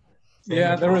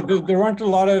 Yeah, there weren't a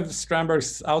lot of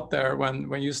Strandbergs out there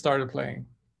when you started playing.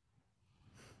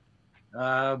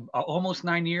 Almost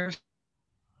 9 years.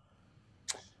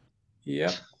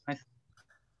 Yep. Yeah,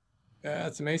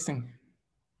 that's amazing.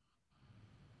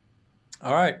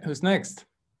 All right, who's next?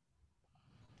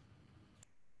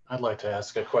 I'd like to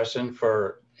ask a question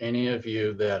for any of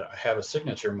you that have a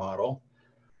signature model.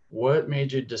 What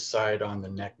made you decide on the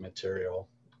neck material?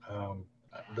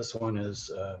 This one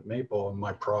is maple and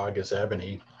my prog is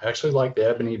ebony. I actually like the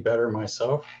ebony better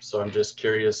myself, so I'm just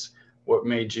curious, what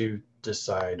made you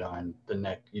decide on the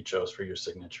neck you chose for your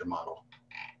signature model?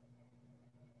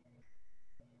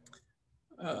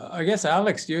 I guess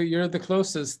Alex, you're the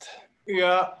closest.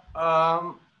 Yeah,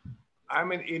 I'm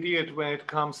an idiot when it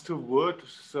comes to wood,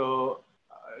 so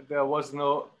there was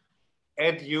no.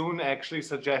 Ed Yoon actually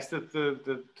suggested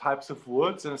the types of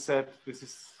woods and said this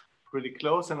is pretty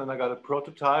close, and then I got a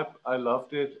prototype. I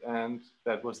loved it, and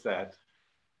that was that.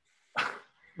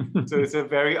 So it's a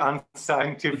very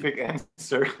unscientific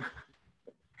answer.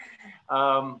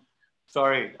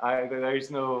 Sorry,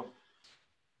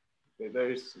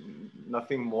 there is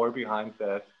nothing more behind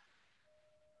that.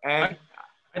 And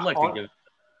I'd like to give.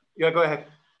 Yeah, go ahead.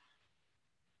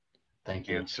 Thank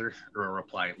you. Answer or a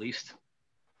reply at least.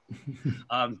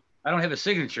 I don't have a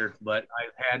signature, but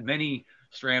I've had many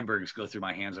Strandbergs go through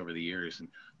my hands over the years, and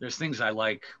there's things I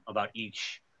like about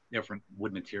each different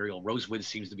wood material. Rosewood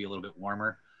seems to be a little bit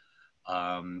warmer.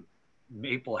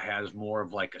 Maple has more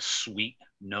of like a sweet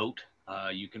note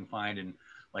you can find in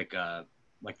like the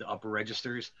upper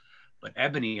registers. But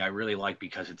ebony I really like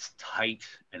because it's tight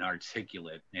and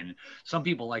articulate, and some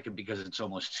people like it because it's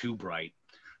almost too bright.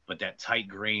 But that tight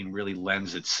grain really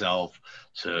lends itself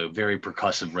to very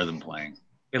percussive rhythm playing,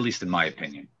 at least in my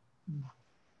opinion.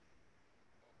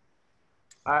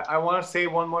 I want to say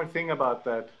one more thing about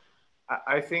that.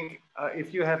 I think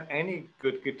if you have any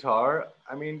good guitar,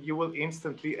 I mean, you will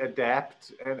instantly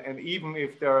adapt. And even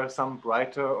if there are some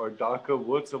brighter or darker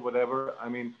woods or whatever, I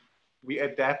mean, we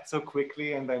adapt so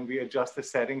quickly and then we adjust the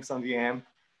settings on the amp.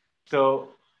 So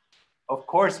of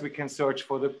course we can search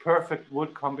for the perfect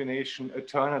wood combination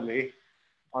eternally.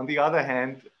 On the other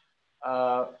hand,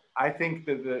 I think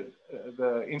that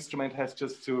the instrument has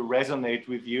just to resonate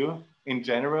with you in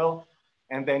general,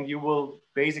 and then you will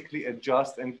basically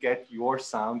adjust and get your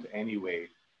sound anyway,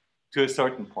 to a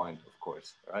certain point, of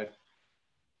course, right?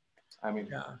 I mean,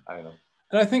 yeah. I don't know.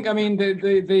 And I think, I mean,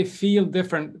 they feel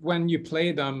different when you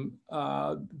play them.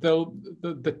 Though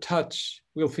the touch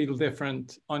will feel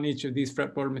different on each of these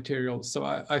fretboard materials. So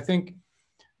I think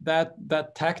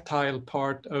that tactile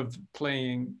part of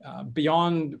playing,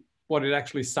 beyond what it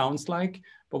actually sounds like,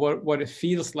 but what it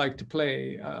feels like to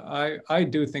play, I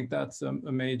do think that's a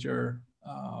major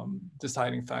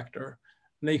deciding factor.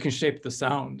 And then you can shape the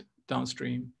sound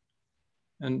downstream.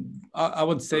 And I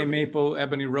would say maple,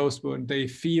 ebony, rosewood, they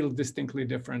feel distinctly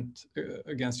different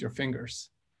against your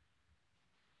fingers.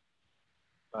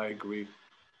 I agree.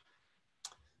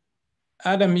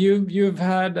 Adam, you've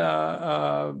had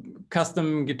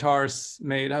custom guitars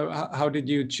made. How did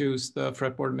you choose the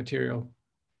fretboard material?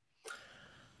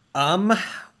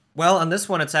 Well, on this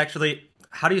one, it's actually,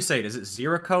 how do you say it? Is it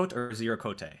zero coat or zero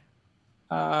cote?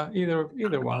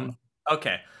 Either one.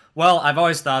 Okay. Well, I've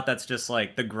always thought that's just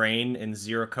like the grain in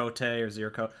zero cote or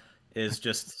zero coat is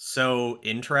just so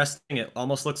interesting. It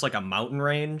almost looks like a mountain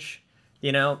range,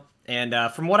 you know? And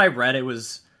from what I read, it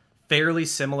was fairly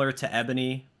similar to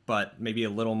ebony, but maybe a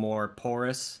little more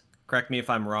porous. Correct me if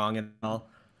I'm wrong at all.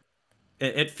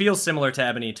 It feels similar to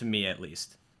ebony to me, at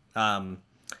least. And,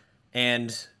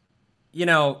 you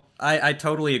know, I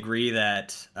totally agree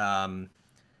that,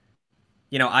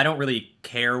 you know, I don't really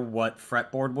care what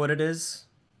fretboard wood it is.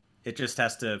 It just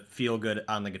has to feel good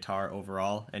on the guitar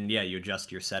overall. And yeah, you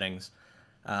adjust your settings.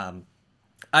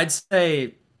 I'd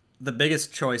say the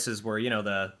biggest choices were, you know,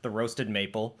 the roasted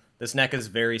maple. This neck is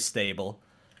very stable.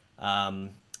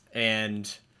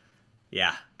 And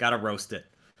yeah, gotta roast it.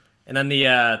 And then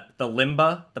the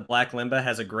limba, the black limba,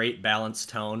 has a great balanced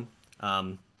tone.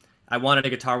 I wanted a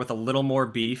guitar with a little more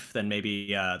beef than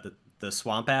maybe the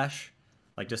swamp ash,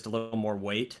 like just a little more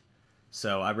weight.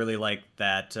 So I really like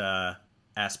that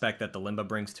aspect that the limba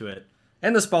brings to it.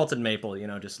 And the spalted maple, you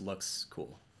know, just looks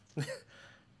cool.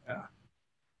 Yeah.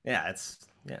 Yeah,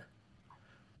 yeah.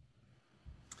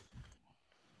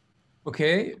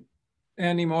 Okay.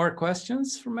 Any more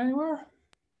questions from anywhere?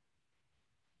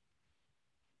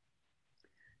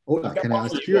 Ola, can I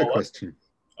ask you a question?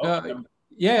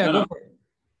 Yeah, go for it.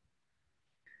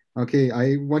 Okay,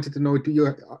 I wanted to know, do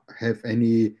you have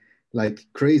any like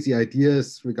crazy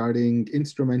ideas regarding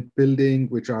instrument building,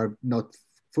 which are not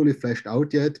fully fleshed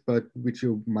out yet, but which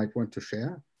you might want to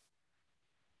share?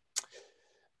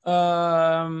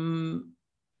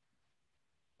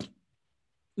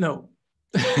 No.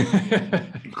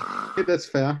 Okay, that's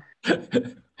fair.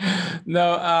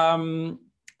 No,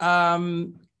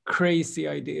 crazy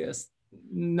ideas.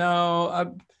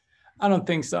 No, I don't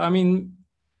think so. I mean,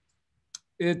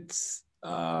 it's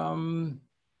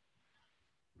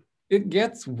it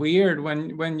gets weird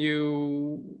when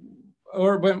you,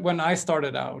 or when I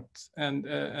started out and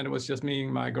it was just me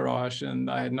in my garage and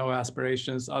I had no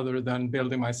aspirations other than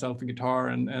building myself a guitar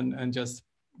and just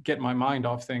get my mind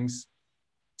off things.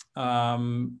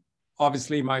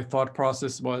 Obviously my thought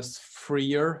process was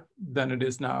freer than it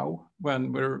is now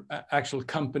when we're an actual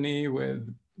company with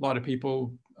a lot of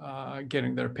people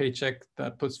getting their paycheck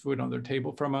that puts food on their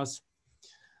table from us.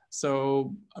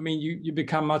 So, I mean, you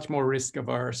become much more risk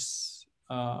averse,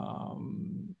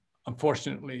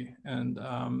 unfortunately. And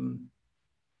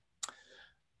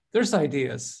there's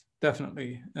ideas,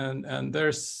 definitely. And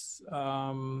there's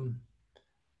some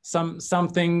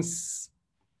things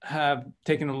have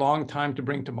taken a long time to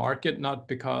bring to market, not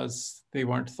because they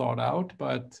weren't thought out,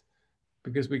 but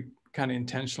because we kind of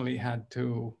intentionally had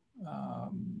to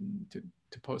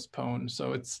postpone.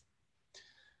 So it's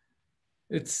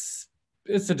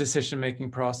a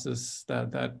decision-making process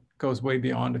that goes way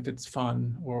beyond if it's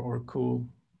fun or cool.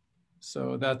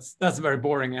 So that's a very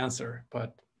boring answer,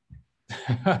 but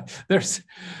there's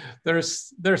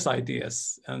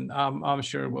ideas, and I'm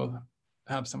sure we'll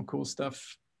have some cool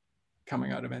stuff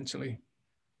coming out eventually.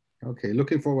 Okay,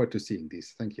 looking forward to seeing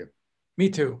this. Thank you. Me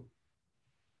too.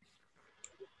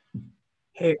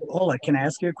 Hey, Ola, can I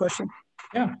ask you a question?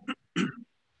 Yeah.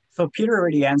 So Peter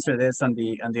already answered this on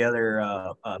the other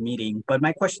meeting, but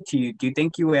my question to you: do you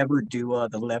think you ever do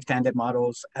the left-handed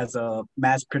models as a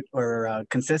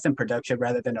consistent production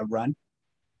rather than a run,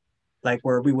 like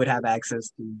where we would have access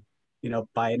to,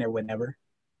 buying it whenever?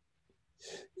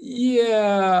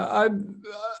 Yeah,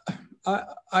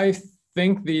 I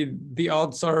think the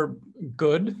odds are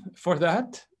good for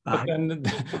that, but then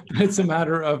it's a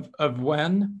matter of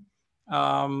when.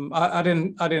 I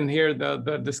didn't hear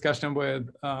the discussion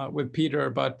with Peter,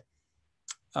 but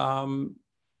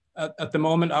at the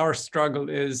moment our struggle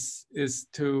is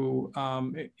to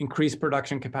increase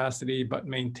production capacity but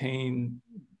maintain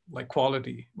like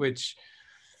quality, which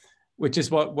is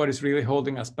what is really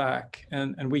holding us back,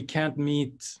 and we can't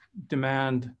meet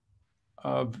demand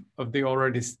of the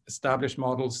already established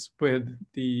models with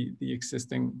the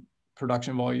existing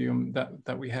production volume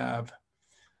that we have.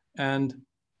 And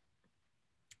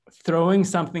throwing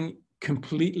something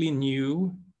completely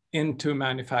new into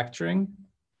manufacturing,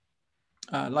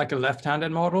 like a left-handed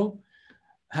model,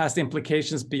 has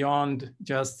implications beyond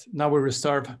just now we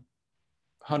reserve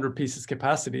 100 pieces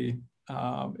capacity.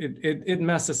 It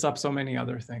messes up so many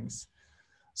other things.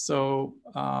 So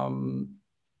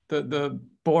the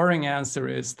boring answer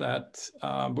is that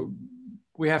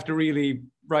we have to really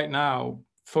right now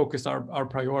focus our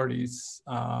priorities.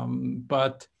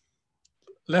 But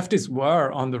lefties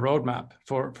were on the roadmap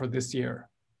for this year.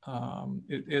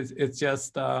 It's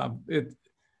just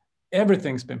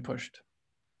everything's been pushed.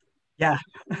 Yeah,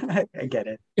 I get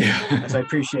it. So I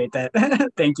appreciate that.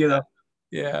 Thank you, though.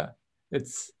 Yeah,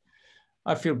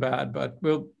 I feel bad, but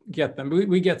we'll get them.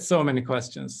 We get so many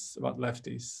questions about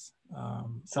lefties.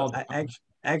 So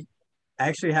I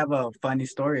actually have a funny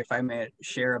story, if I may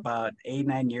share. About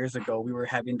 8-9 years ago, we were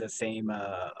having the same,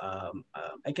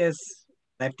 I guess,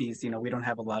 lefties. We don't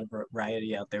have a lot of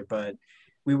variety out there, but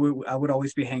I would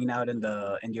always be hanging out in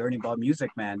the Ernie Ball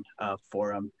Music Man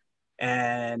forum,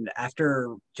 and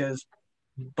after just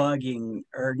bugging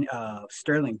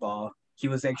Sterling Ball, he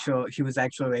was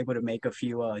actually able to make a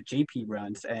few JP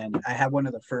runs, and I had one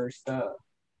of the first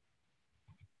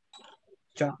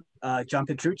John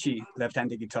Petrucci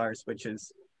left-handed guitars, which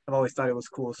is, I've always thought it was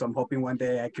cool. So I'm hoping one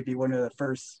day I could be one of the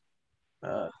first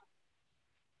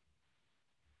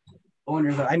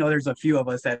owners. I know there's a few of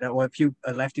us a few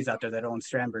lefties out there that own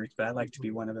Strandbergs, but I'd like to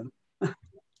be one of them.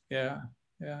 Yeah.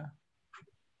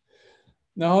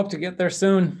 No, hope to get there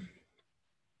soon.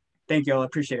 Thank you all. I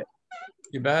appreciate it.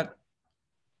 You bet.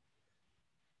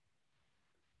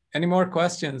 Any more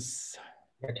questions?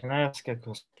 Yeah, can I ask a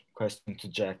question to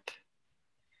Jack?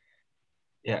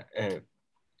 Yeah,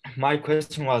 my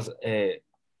question was,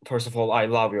 first of all, I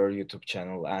love your YouTube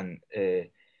channel, and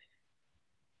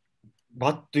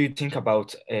what do you think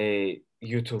about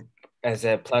YouTube as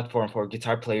a platform for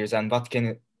guitar players, and what can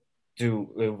it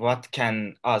do? What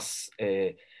can us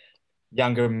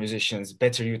younger musicians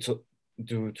do to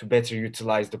better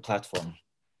utilize the platform?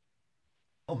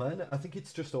 Oh man, I think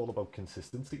it's just all about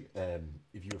consistency.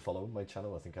 If you were following my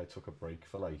channel, I think I took a break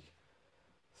for like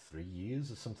 3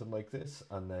 years or something like this,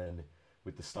 and then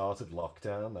with the start of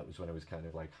lockdown, that was when I was kind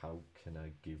of like, how can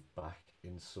I give back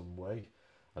in some way?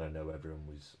 And I know everyone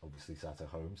was obviously sat at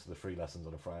home, so the free lessons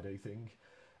on a Friday thing,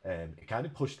 it kind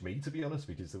of pushed me, to be honest,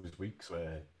 because there was weeks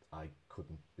where I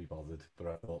couldn't be bothered, but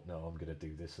I thought, no, I'm going to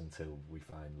do this until we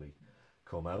finally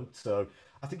come out. So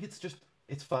I think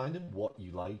it's finding what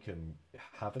you like and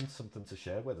having something to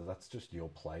share, whether that's just your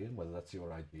playing, whether that's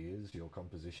your ideas, your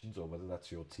compositions, or whether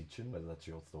that's your teaching, whether that's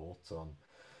your thoughts on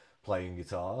playing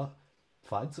guitar.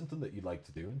 Find something that you like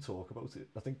to do and talk about it.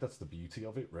 I think that's the beauty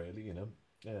of it, really, you know.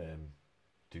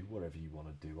 Do whatever you want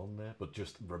to do on there, but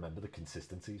just remember the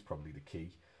consistency is probably the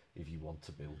key if you want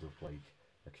to build up like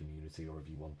a community, or if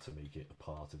you want to make it a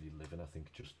part of your living. I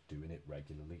think just doing it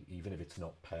regularly, even if it's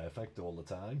not perfect all the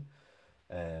time,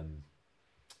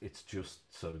 it's just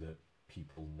so that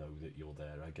people know that you're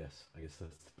there. I guess that's the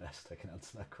best I can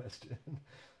answer that question.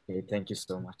 Okay, thank you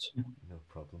so much. No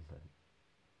problem, man.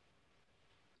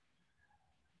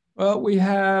 Well, we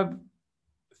have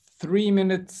 3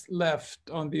 minutes left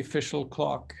on the official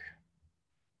clock.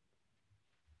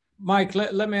 Mike,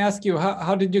 let me ask you,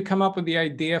 how did you come up with the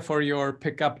idea for your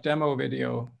pickup demo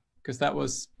video? Because that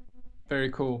was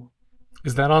very cool.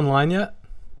 Is that online yet?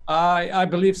 I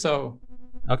believe so.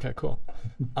 Okay, cool.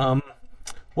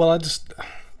 Well,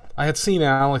 I had seen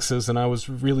Alex's and I was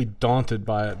really daunted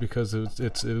by it because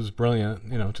it was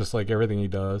brilliant, you know, just like everything he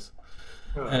does.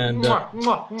 And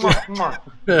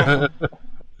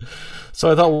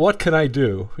so I thought, what can I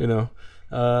do, you know?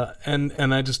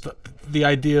 And I just, the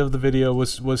idea of the video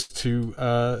was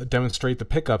to demonstrate the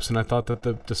pickups, and I thought that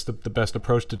the best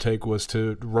approach to take was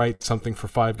to write something for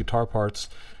 5 guitar parts,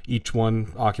 each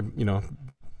one you know,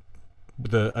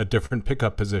 with a different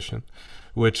pickup position,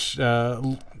 which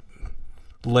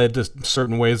led to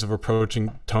certain ways of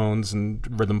approaching tones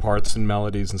and rhythm parts and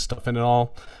melodies and stuff. And I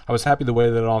was happy the way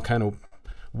that it all kind of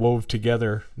wove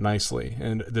together nicely,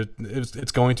 and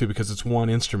it's going to, because it's one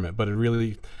instrument, but it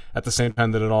really, at the same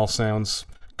time that it all sounds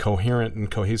coherent and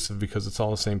cohesive because it's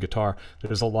all the same guitar,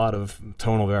 there's a lot of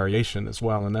tonal variation as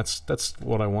well, and that's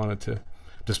what I wanted to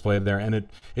display there. And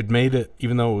it made it,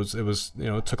 even though it was you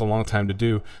know, it took a long time to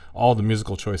do, all the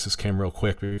musical choices came real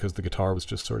quick because the guitar was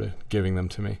just sort of giving them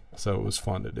to me, so it was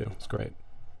fun to do. It was great.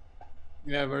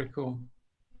 Yeah, very cool.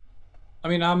 I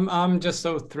mean, I'm just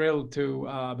so thrilled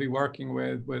to be working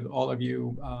with all of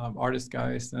you artist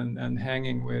guys and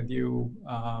hanging with you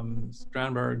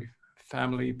Strandberg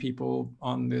family people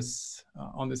on this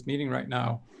meeting right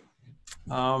now.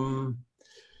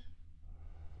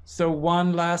 So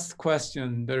one last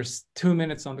question. There's 2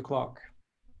 minutes on the clock.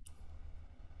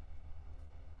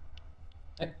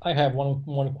 I have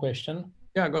one question.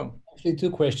 Yeah, go. Actually, 2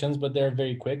 questions, but they're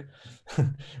very quick.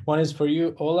 One is for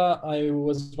you, Ola. I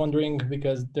was wondering,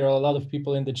 because there are a lot of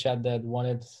people in the chat that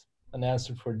wanted an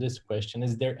answer for this question.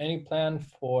 Is there any plan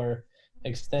for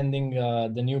extending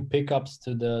the new pickups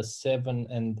to the 7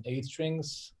 and 8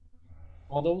 strings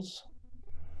models?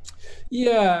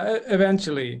 Yeah,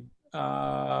 eventually.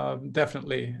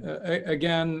 Definitely.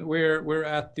 Again, we're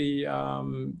at the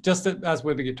just as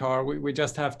with the guitar, we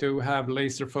just have to have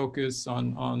laser focus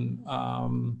on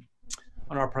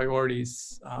our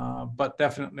priorities. But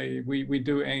definitely, we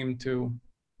do aim to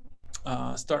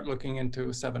start looking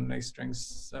into 7 and 8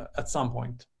 strings at some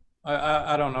point.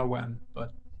 I don't know when,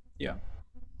 but yeah.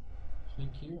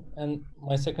 Thank you. And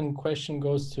my second question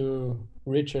goes to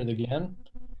Richard again,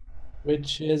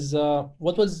 which is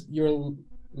what was your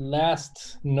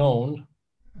last known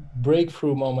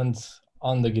breakthrough moment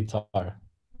on the guitar?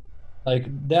 Like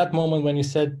that moment when you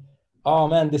said, oh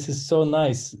man, this is so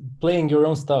nice, playing your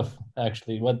own stuff,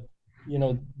 actually. What, you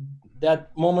know,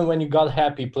 that moment when you got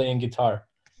happy playing guitar,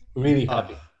 really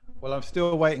happy. Well, I'm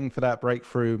still waiting for that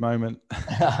breakthrough moment.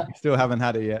 Still haven't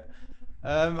had it yet.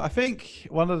 I think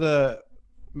one of the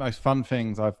most fun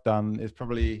things I've done is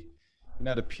probably, you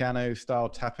know, the piano style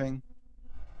tapping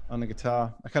on the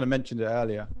guitar. I kind of mentioned it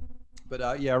earlier,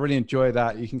 but yeah, I really enjoy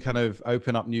that. You can kind of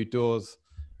open up new doors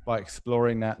by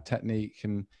exploring that technique,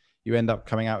 and you end up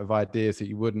coming out with ideas that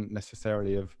you wouldn't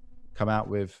necessarily have come out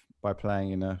with by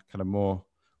playing in a kind of more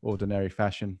ordinary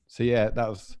fashion. So yeah,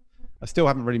 I still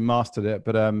haven't really mastered it,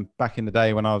 but back in the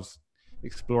day when I was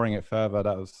exploring it further,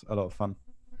 that was a lot of fun.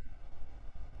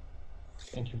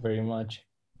 Thank you very much.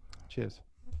 Cheers.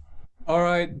 All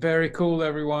right, very cool,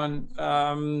 everyone.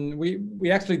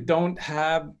 We actually don't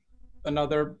have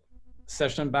another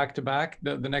session back to back.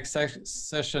 The next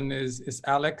session is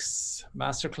Alex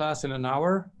masterclass in an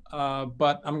hour,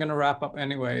 but I'm gonna wrap up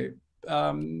anyway.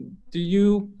 Do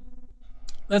you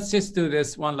let's just do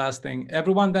this one last thing.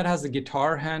 Everyone that has a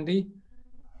guitar handy,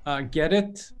 get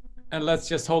it, and let's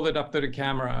just hold it up to the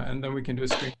camera, and then we can do a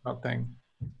screenshot thing.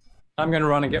 I'm gonna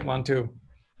run and get one too.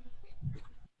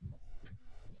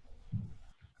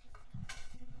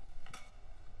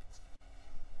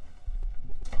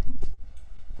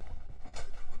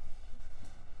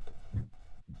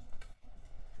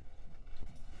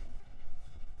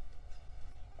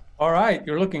 All right,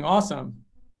 you're looking awesome.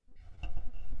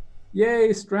 Yay,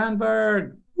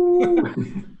 Strandberg.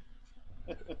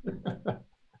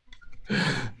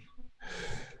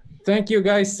 Thank you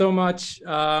guys so much.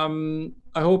 I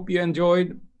hope you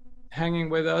enjoyed hanging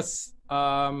with us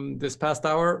this past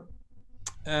hour,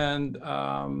 and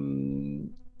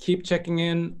keep checking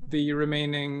in the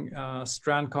remaining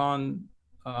StrandCon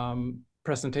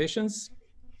presentations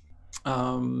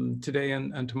today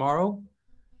and tomorrow.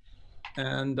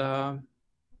 And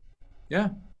yeah,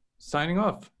 signing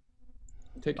off.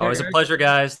 Take care. Always a pleasure,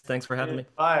 guys. Thanks for having me.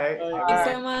 Bye.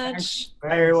 Thanks so much.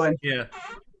 Bye, everyone. Yeah.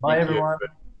 Bye, everyone.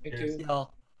 Thank you.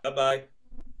 Y'all. Bye-bye.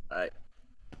 Bye.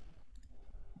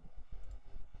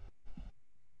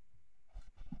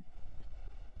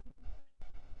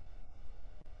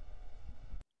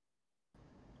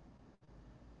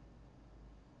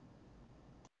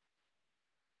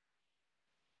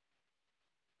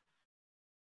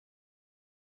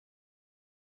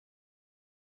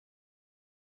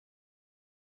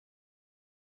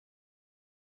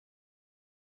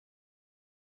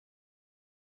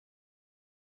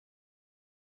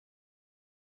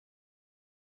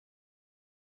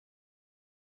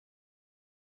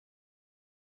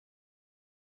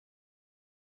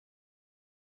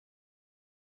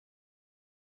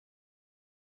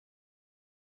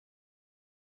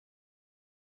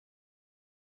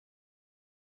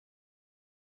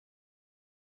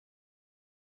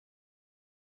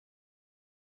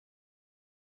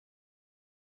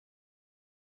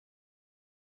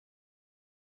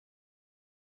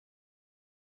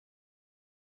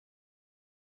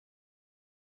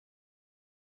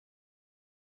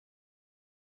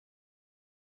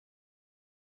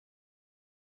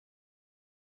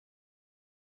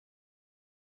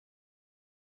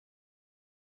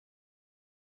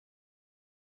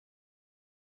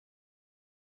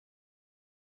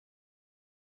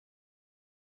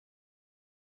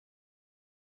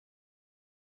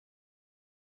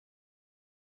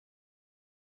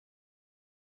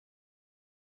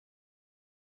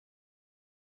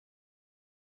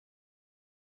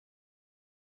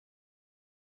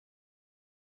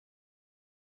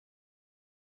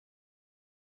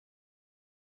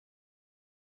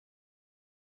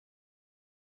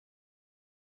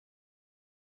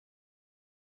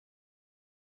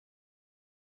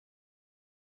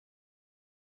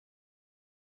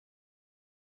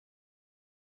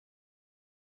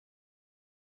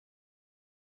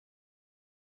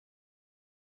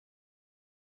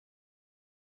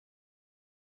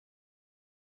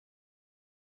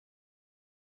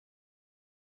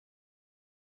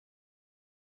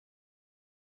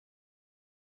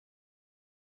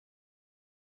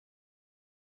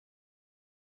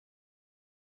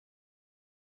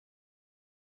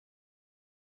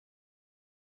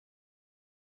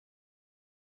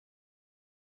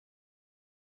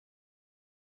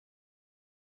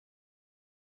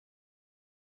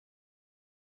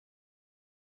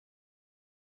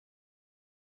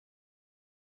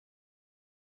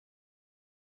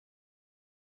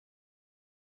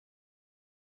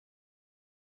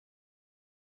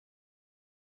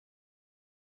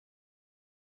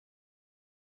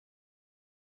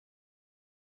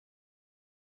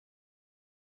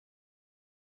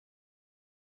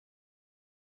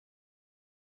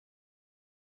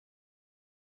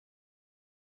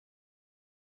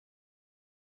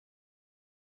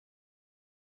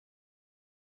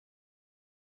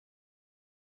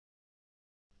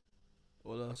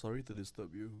 Ola, sorry to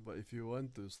disturb you, but if you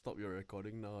want to stop your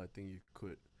recording now, I think you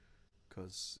could,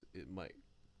 because it might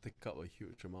take up a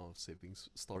huge amount of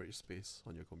storage space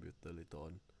on your computer later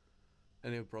on.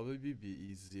 And it'll probably be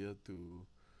easier to